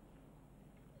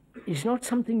 It's not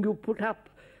something you put up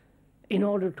in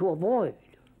order to avoid.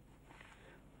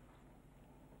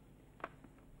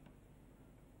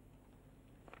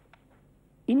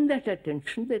 In that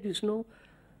attention, there is no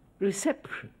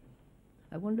reception.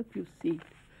 I wonder if you see it.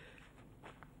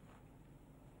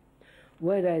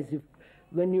 Whereas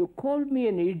when you call me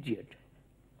an idiot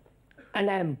and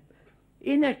I'm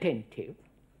inattentive,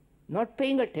 not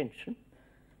paying attention,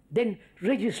 then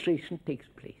registration takes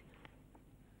place.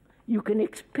 You can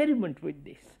experiment with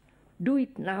this. Do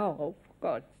it now, for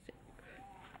God's sake.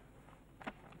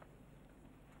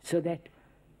 So that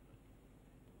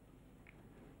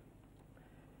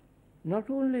not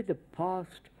only the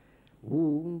past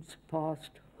wounds,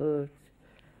 past hurts,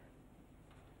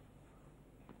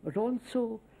 but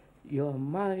also your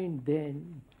mind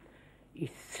then is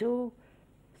so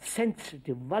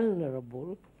sensitive,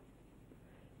 vulnerable,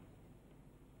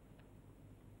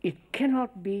 it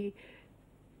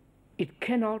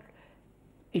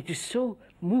is so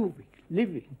moving,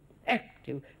 living,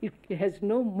 active, it has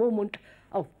no moment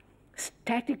of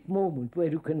static moment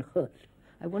where you can hurt.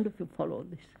 I wonder if you follow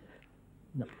this.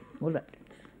 No, all right.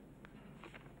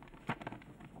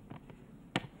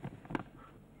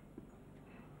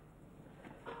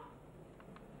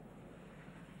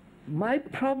 My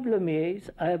problem is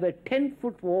I have a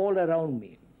 10-foot wall around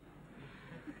me.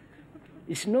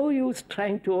 It's no use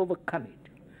trying to overcome it.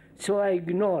 So I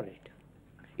ignore it.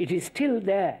 It is still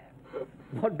there.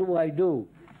 What do I do?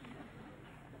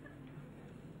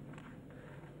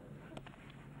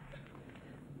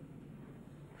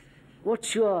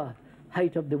 What's your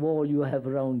height of the wall you have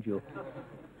around you?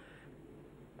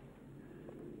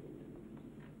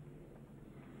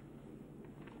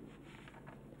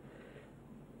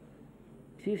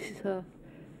 This is a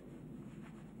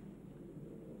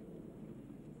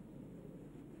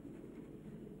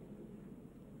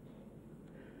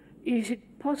Is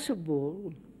it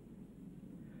possible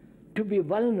to be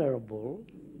vulnerable,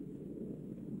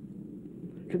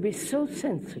 to be so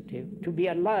sensitive, to be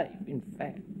alive, in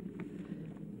fact,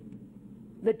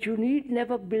 that you need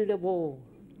never build a wall?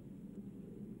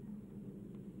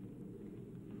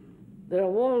 There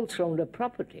are walls around a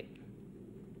property.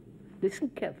 Listen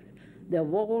carefully. There are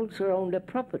walls around a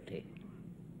property.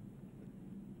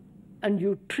 And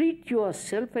you treat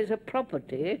yourself as a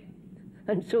property,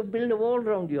 and so build a wall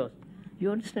around yours.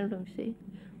 You understand what I'm saying?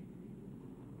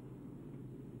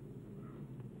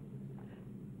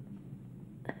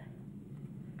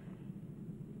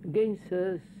 Again,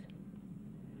 sirs,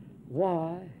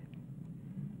 why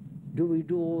do we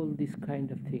do all these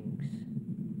kind of things?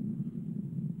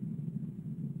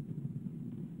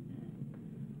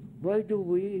 Why do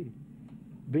we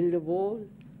build a wall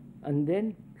and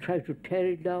then try to tear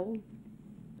it down,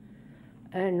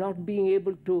 and not being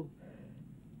able to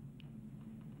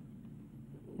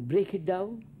break it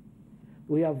down?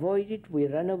 We avoid it, we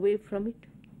run away from it,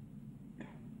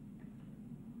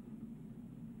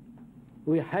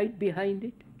 we hide behind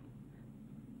it.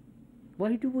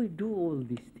 Why do we do all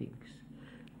these things?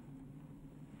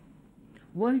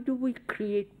 Why do we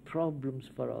create problems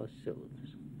for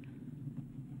ourselves?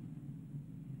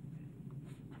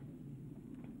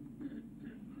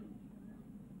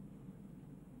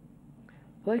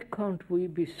 Why can't we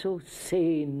be so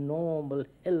sane, normal,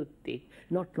 healthy?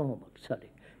 Not normal, sorry.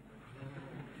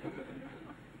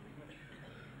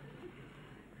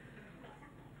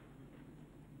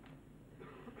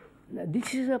 Now,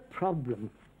 this is a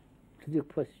problem to the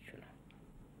questioner.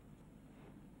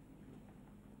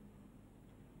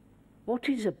 What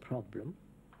is a problem?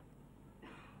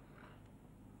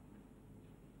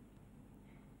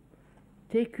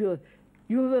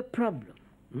 You have a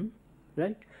problem,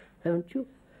 right? Haven't you?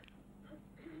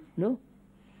 No?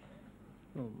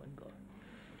 Oh my God.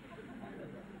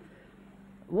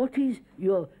 What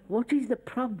is the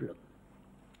problem?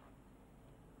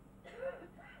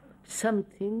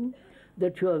 Something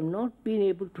that you have not been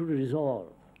able to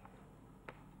resolve.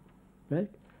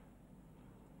 Right?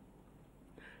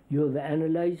 You have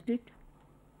analyzed it.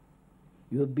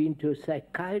 You have been to a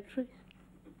psychiatrist.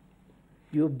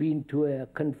 You have been to a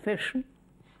confession.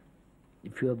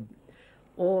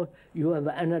 Or you have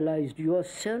analyzed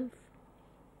yourself,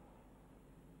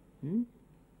 and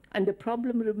the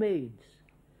problem remains.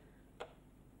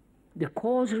 The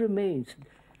cause remains.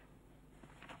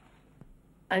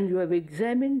 And you have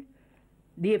examined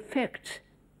the effects,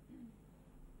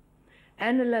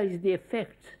 analyzed the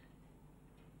effects,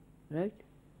 right?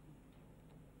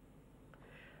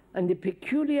 And the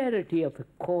peculiarity of a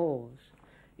cause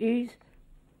is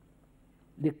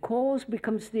the cause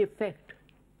becomes the effect.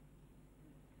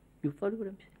 You follow what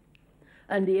I'm saying?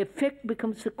 And the effect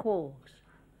becomes the cause.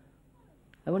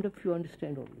 I wonder if you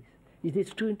understand all this. Is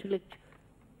this too intellectual?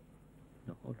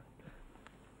 No, all right.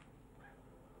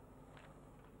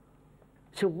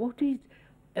 So what is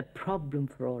a problem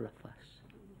for all of us?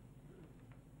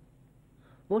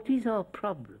 What is our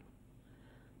problem?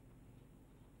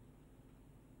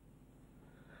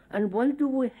 And why do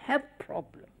we have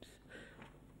problems?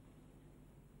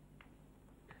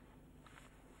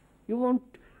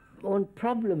 One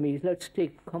problem is, let's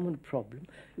take common problem,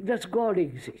 does God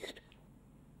exist?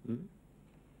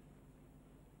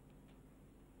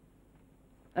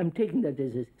 I'm taking that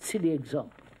as a silly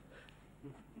example.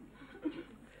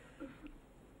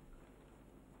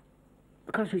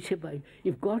 Because we say,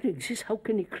 if God exists, how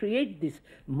can He create this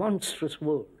monstrous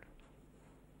world?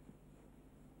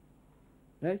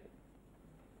 Right?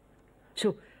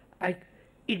 So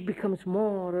it becomes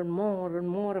more and more and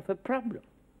more of a problem.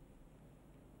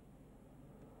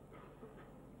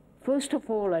 First of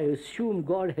all, I assume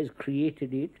God has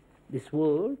created it, this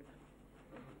world,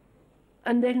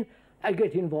 and then I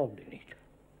get involved in it.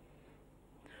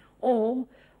 Or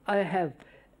I have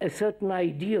a certain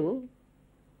ideal,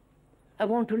 I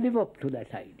want to live up to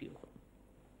that ideal.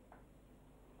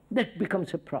 That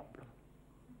becomes a problem.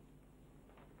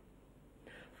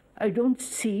 I don't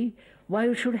see why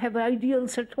you should have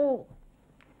ideals at all.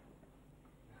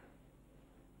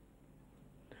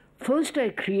 First I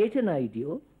create an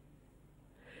ideal,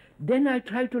 then I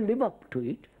try to live up to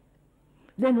it,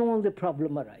 then all the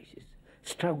problem arises.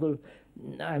 Struggle,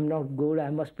 I'm not good, I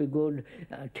must be good,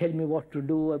 tell me what to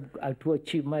do to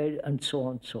achieve my, and so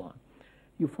on, so on.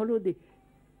 You follow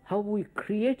how we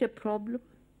create a problem,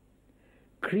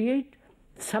 create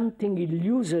something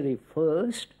illusory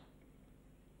first,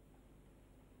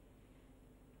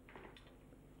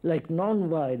 like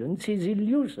non-violence is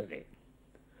illusory.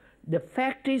 The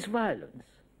fact is violence.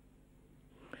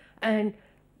 And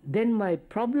then my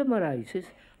problem arises,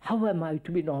 how am I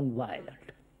to be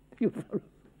non-violent? You follow?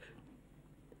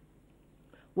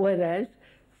 Whereas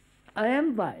I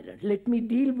am violent. Let me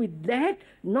deal with that,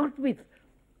 not with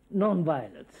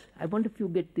non-violence. I wonder if you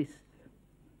get this.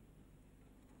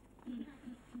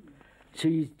 So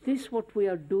is this what we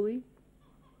are doing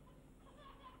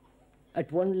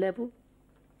at one level?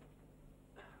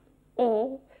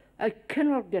 Or I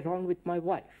cannot get on with my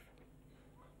wife.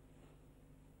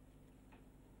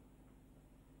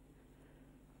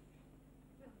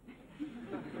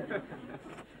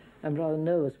 I'm rather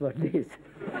nervous about this.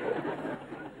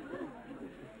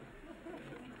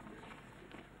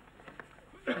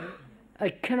 I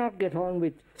cannot get on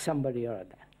with somebody or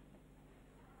other.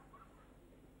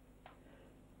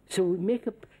 So we make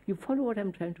you follow what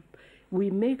I'm trying to,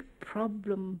 we make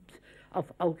problems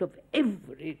out of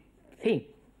everything.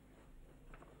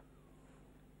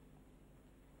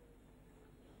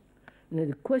 Now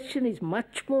the question is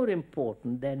much more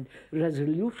important than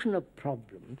resolution of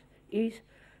problems, is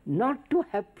not to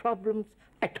have problems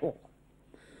at all.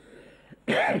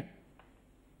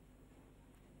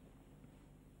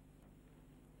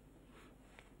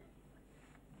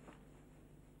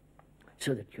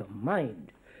 So that your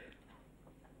mind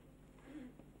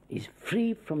is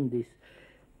free from this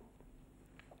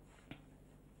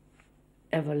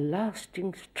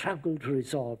everlasting struggle to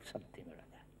resolve something or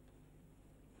other.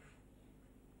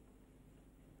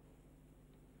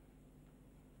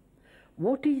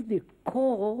 What is the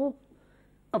core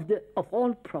of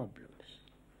all problems?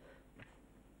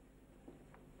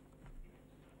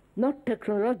 Not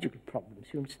technological problems,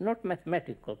 it's not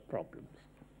mathematical problems,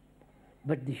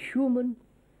 but the human,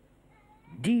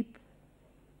 deep,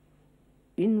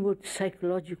 inward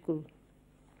psychological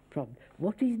problem.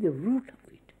 What is the root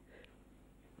of it?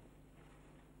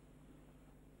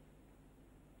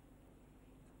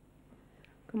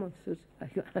 Come on,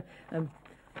 Susan.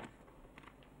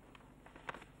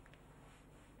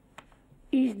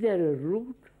 Is there a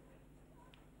root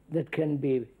that can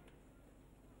be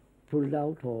pulled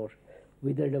out or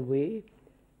withered away,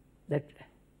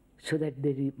 so that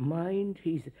the mind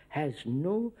has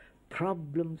no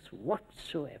problems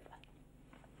whatsoever?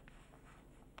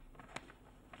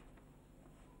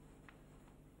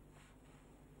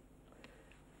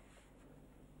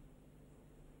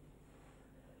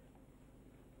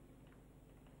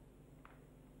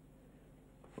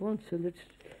 Go on, so let's...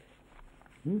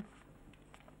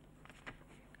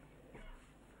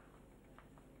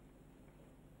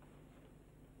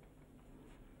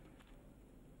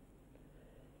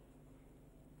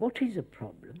 What is a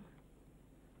problem?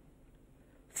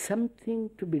 Something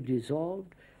to be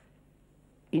resolved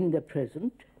in the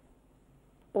present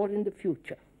or in the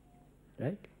future,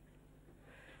 right?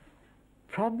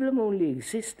 Problem only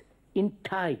exists in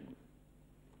time.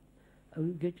 I will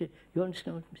get it. You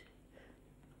understand what I'm saying?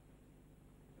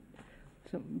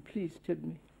 So, please tell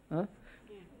me. Huh?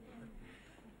 Yeah.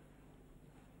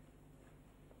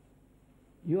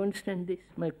 You understand this,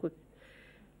 my question?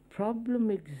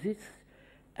 Problem exists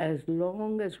as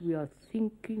long as we are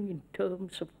thinking in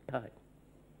terms of time.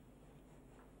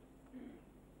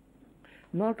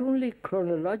 Not only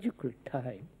chronological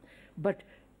time, but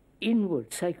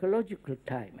inward, psychological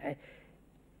time.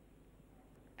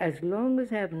 As long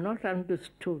as I have not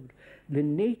understood the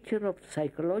nature of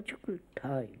psychological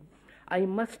time, I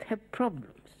must have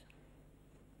problems.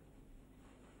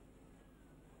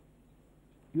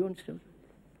 You understand?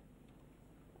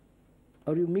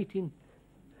 Are you meeting?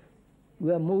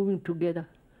 We are moving together.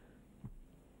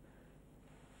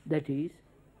 That is,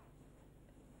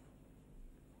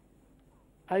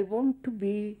 I want to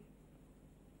be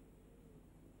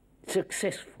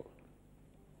successful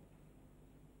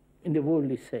in the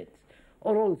worldly sense,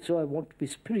 or also I want to be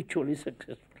spiritually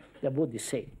successful. They are both the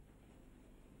same.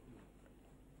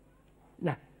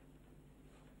 Now,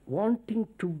 wanting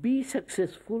to be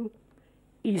successful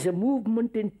is a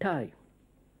movement in time.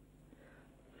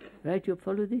 Right, you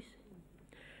follow this?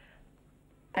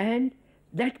 And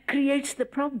that creates the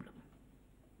problem.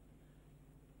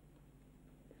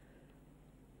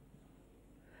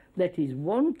 that is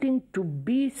wanting to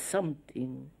be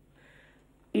something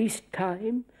is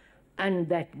time, and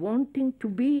that wanting to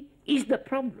be is the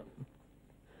problem.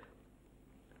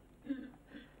 Is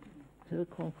that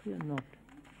concrete or not?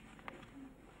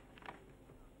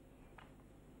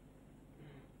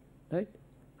 Right?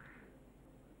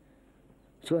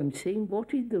 So I'm saying,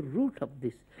 what is the root of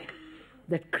this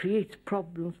that creates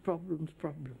problems, problems,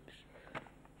 problems?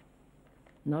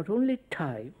 Not only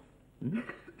time,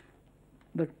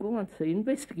 but go on, sir,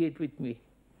 investigate with me.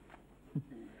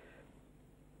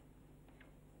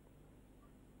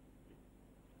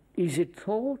 Is it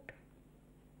thought?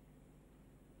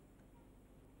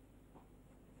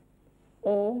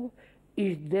 Or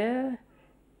is there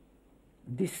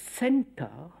this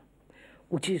center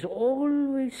which is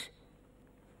always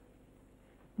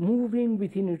moving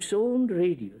within its own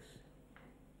radius?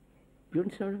 You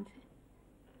understand what I'm saying?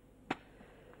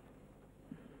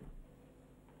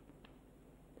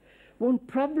 Won't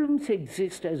problems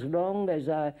exist as long as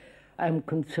I am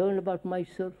concerned about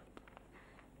myself?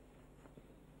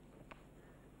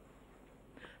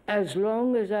 As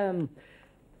long as I am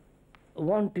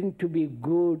wanting to be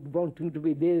good, wanting to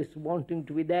be this, wanting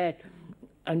to be that,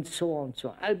 and so on, so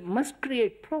on, I must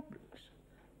create problems.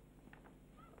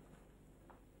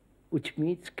 Which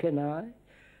means, can I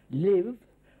live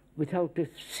without a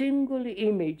single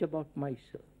image about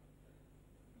myself?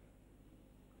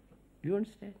 Do you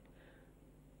understand?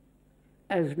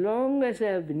 As long as I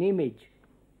have an image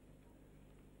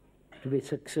to be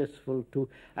successful,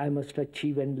 I must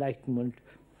achieve enlightenment,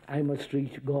 I must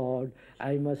reach God,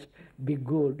 I must be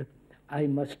good, I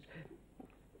must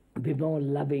be more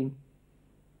loving,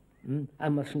 I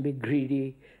mustn't be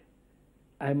greedy,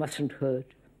 I mustn't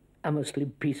hurt, I must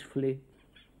live peacefully,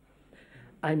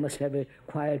 I must have a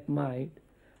quiet mind,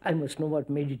 I must know what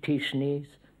meditation is.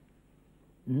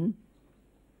 You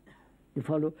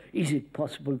follow? Is it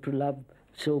possible to love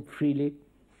so freely?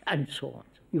 And so on.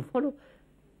 You follow?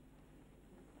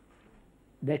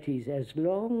 That is, as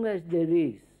long as there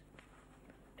is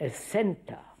a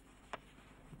center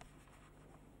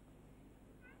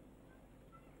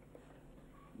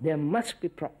there must be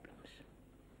problems.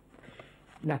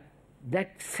 Now,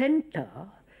 that center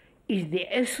is the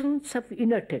essence of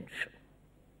inattention.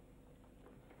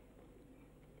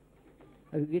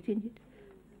 Are you getting it?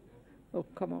 Oh,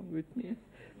 come on with me.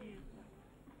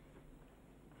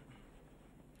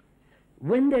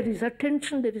 When there is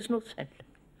attention, there is no center.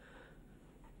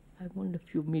 I wonder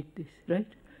if you meet this, right?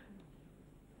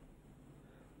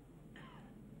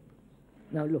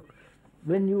 Now look,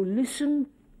 when you listen,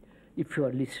 if you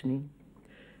are listening,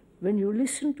 when you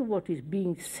listen to what is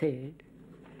being said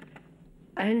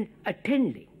and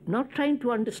attending, not trying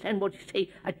to understand what you say,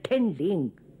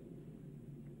 attending,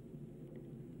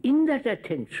 in that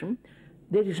attention,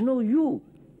 there is no you.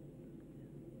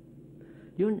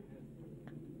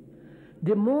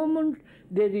 The moment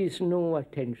there is no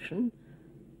attention,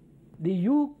 the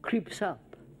you creeps up.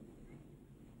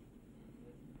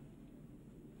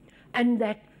 And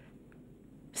that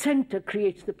center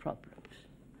creates the problems.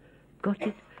 Got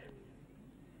it?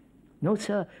 No,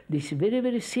 sir, this is very,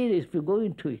 very serious if you go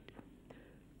into it.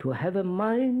 To have a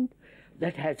mind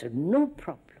that has no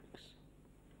problems.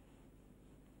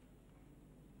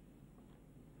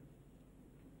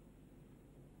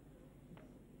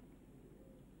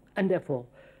 And therefore,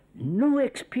 no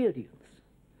experience.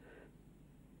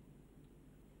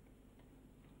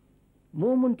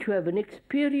 Moment you have an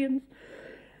experience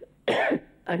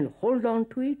and hold on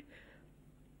to it,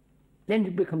 then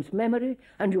it becomes memory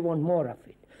and you want more of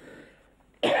it.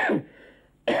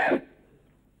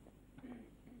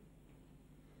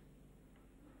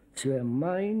 So a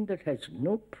mind that has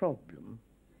no problem,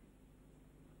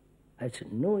 has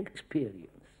no experience.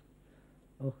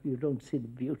 Oh, you don't see the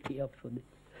beauty of it.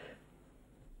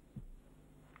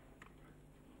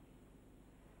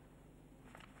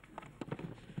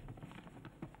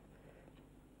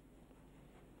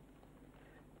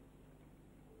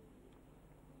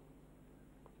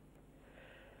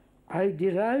 I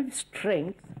derive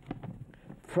strength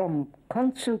from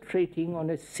concentrating on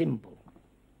a symbol.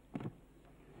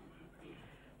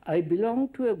 I belong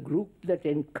to a group that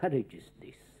encourages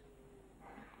this.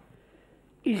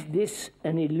 Is this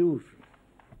an illusion?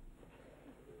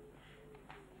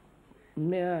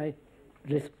 May I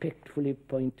respectfully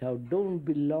point out, don't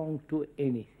belong to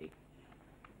anything.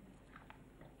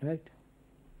 Right?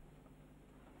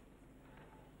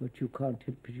 But you can't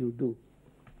help it, you do.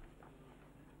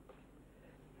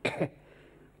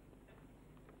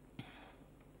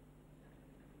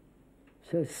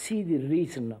 So see the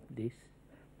reason of this.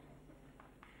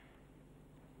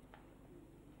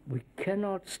 We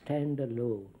cannot stand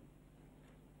alone.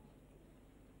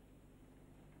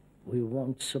 We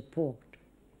want support.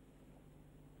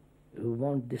 We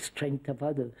want the strength of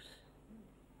others.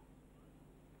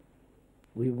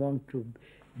 We want to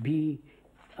be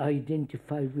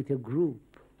identified with a group,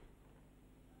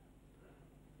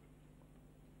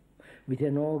 with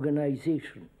an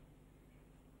organization.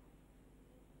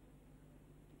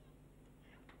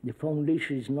 The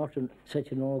foundation is not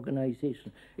such an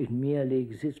organization. It merely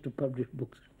exists to publish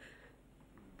books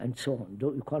and so on.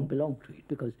 You can't belong to it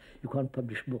because you can't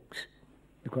publish books.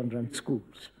 You can't run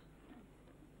schools.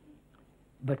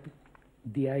 But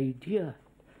the idea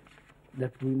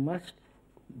that we must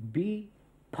be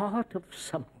part of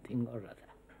something or other,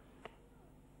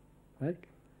 right?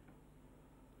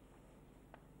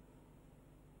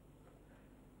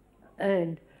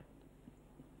 And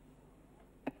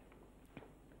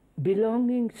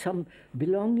belonging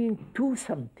to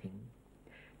something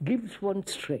gives one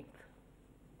strength,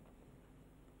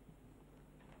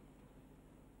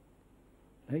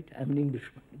 right? I'm an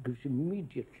Englishman. It gives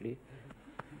immediately.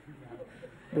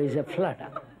 There is a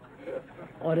flutter,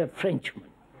 or a Frenchman.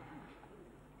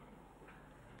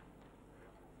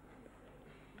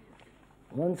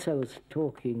 Once I was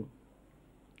talking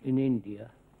in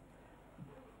India,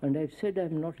 and I said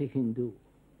I'm not a Hindu.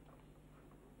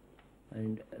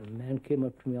 And a man came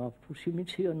up to me afterwards. "You mean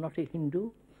you're not a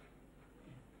Hindu?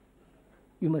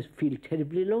 You must feel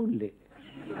terribly lonely."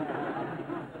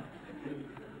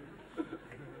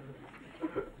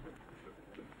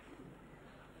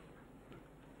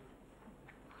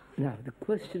 Now, the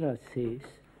questioner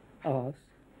asks,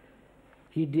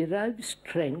 he derives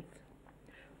strength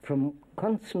from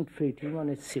concentrating on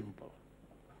a symbol.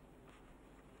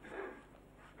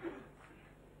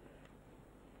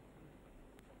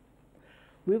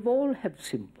 We've all have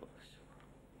symbols.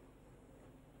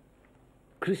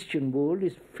 Christian world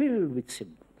is filled with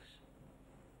symbols,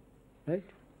 right?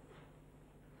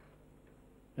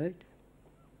 Right?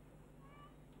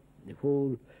 The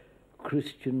whole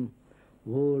Christian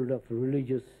world of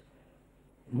religious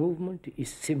movement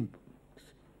is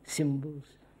symbols,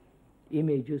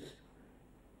 images,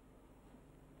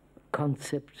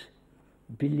 concepts,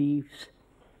 beliefs,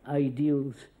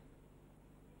 ideals,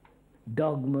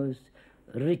 dogmas,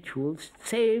 rituals.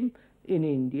 Same in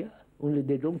India, only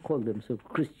they don't call themselves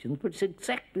Christians, but it's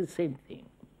exactly the same thing.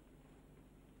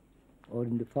 Or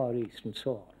in the Far East and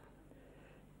so on.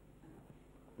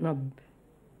 Now,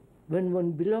 when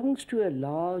one belongs to a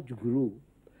large group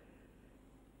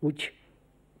which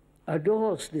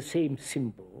adores the same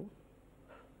symbol,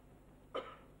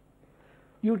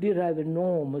 you derive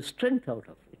enormous strength out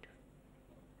of it.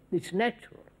 It's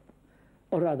natural,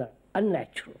 or rather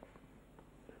unnatural.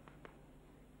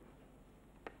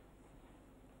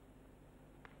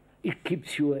 It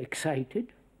keeps you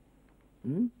excited.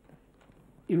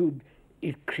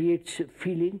 It creates a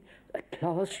feeling, at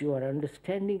last you are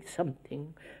understanding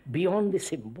something beyond the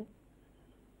symbol,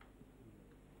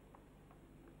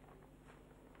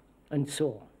 and so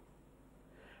on.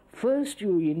 First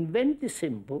you invent the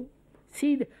symbol.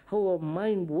 See how our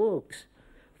mind works.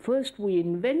 First we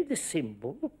invent the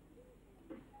symbol,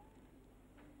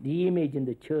 the image in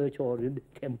the church or in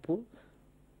the temple,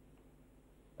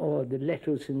 or the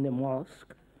letters in the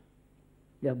mosque.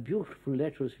 They are beautiful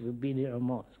letters if you've been in a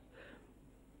mosque.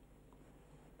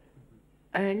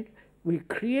 And we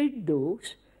create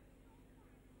those,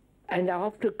 and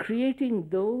after creating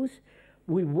those,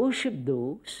 we worship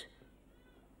those,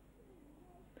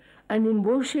 and in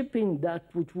worshipping that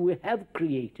which we have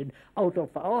created out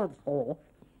of our thought,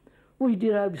 we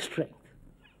derive strength.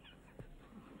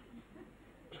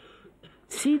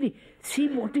 See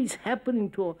what is happening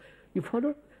to our, you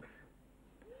follow?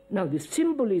 Now the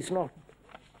symbol is not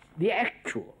the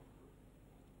actual,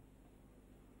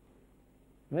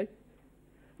 right?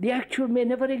 The actual may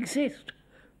never exist,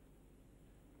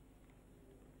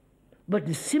 but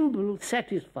the symbol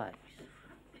satisfies.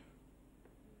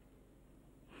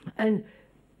 And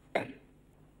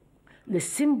the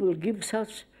symbol gives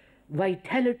us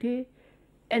vitality,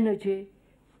 energy,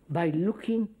 by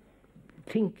looking,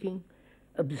 thinking,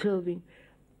 observing,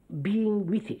 being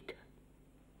with it.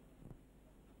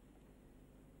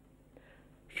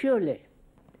 Surely,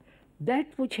 that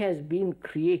which has been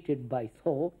created by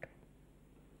thought,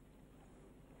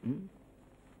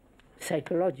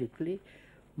 psychologically,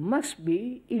 must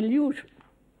be illusion.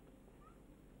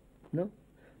 No?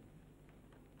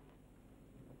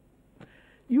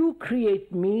 You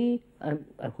create me, I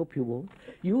hope you won't,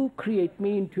 you create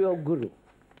me into your guru.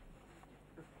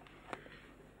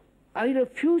 I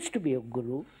refuse to be a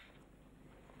guru.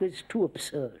 It's too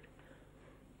absurd.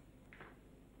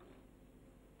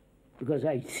 Because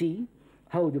I see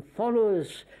how the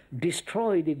followers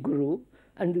destroy the Guru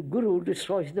and the Guru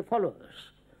destroys the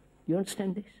followers. You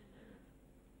understand this?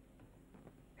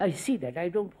 I see that. I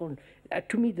don't want...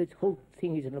 to me, this whole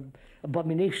thing is an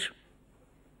abomination.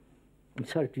 I'm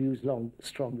sorry to use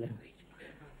strong language.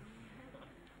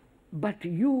 But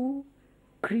you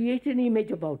create an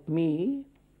image about me,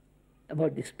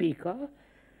 about the speaker,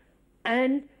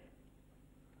 and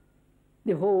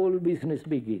the whole business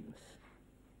begins.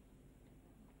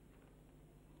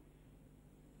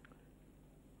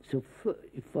 So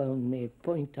if I may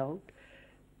point out,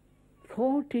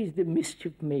 thought is the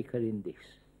mischief maker in this.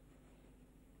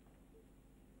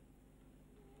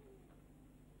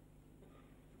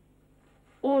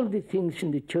 All the things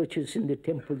in the churches, in the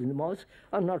temples, in the mosques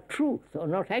are not truth, are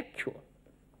not actual.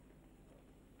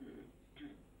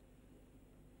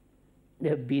 They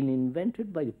have been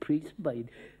invented by the priests, by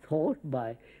thought,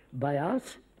 by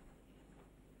us,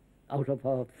 out of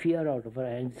our fear, out of our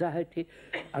anxiety,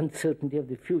 uncertainty of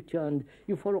the future, and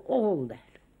you follow all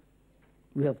that.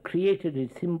 We have created a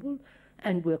symbol,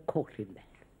 and we are caught in that.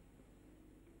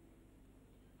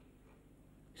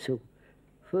 So,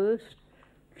 first,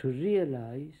 to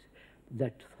realize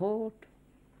that thought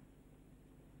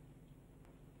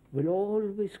will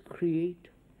always create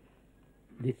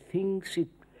the things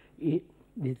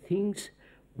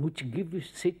which give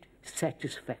it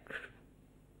satisfaction,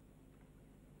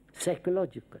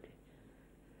 psychologically,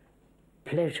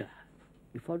 pleasure,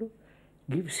 you follow,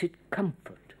 gives it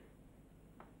comfort.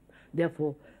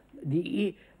 Therefore,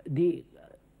 the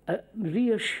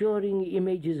reassuring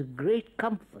image is great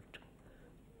comfort.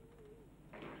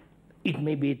 It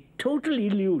may be a total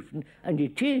illusion, and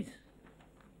it is,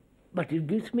 but it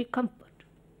gives me comfort.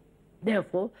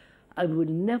 Therefore, I will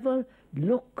never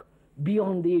look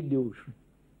beyond the illusion.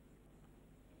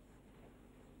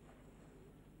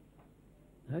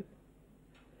 Right?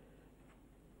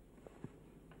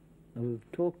 Now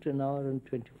we've talked an hour and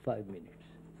 25 minutes.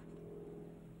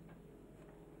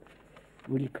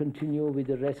 We'll continue with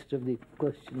the rest of the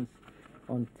questions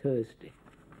on Thursday.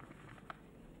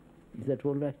 Is that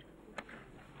all right?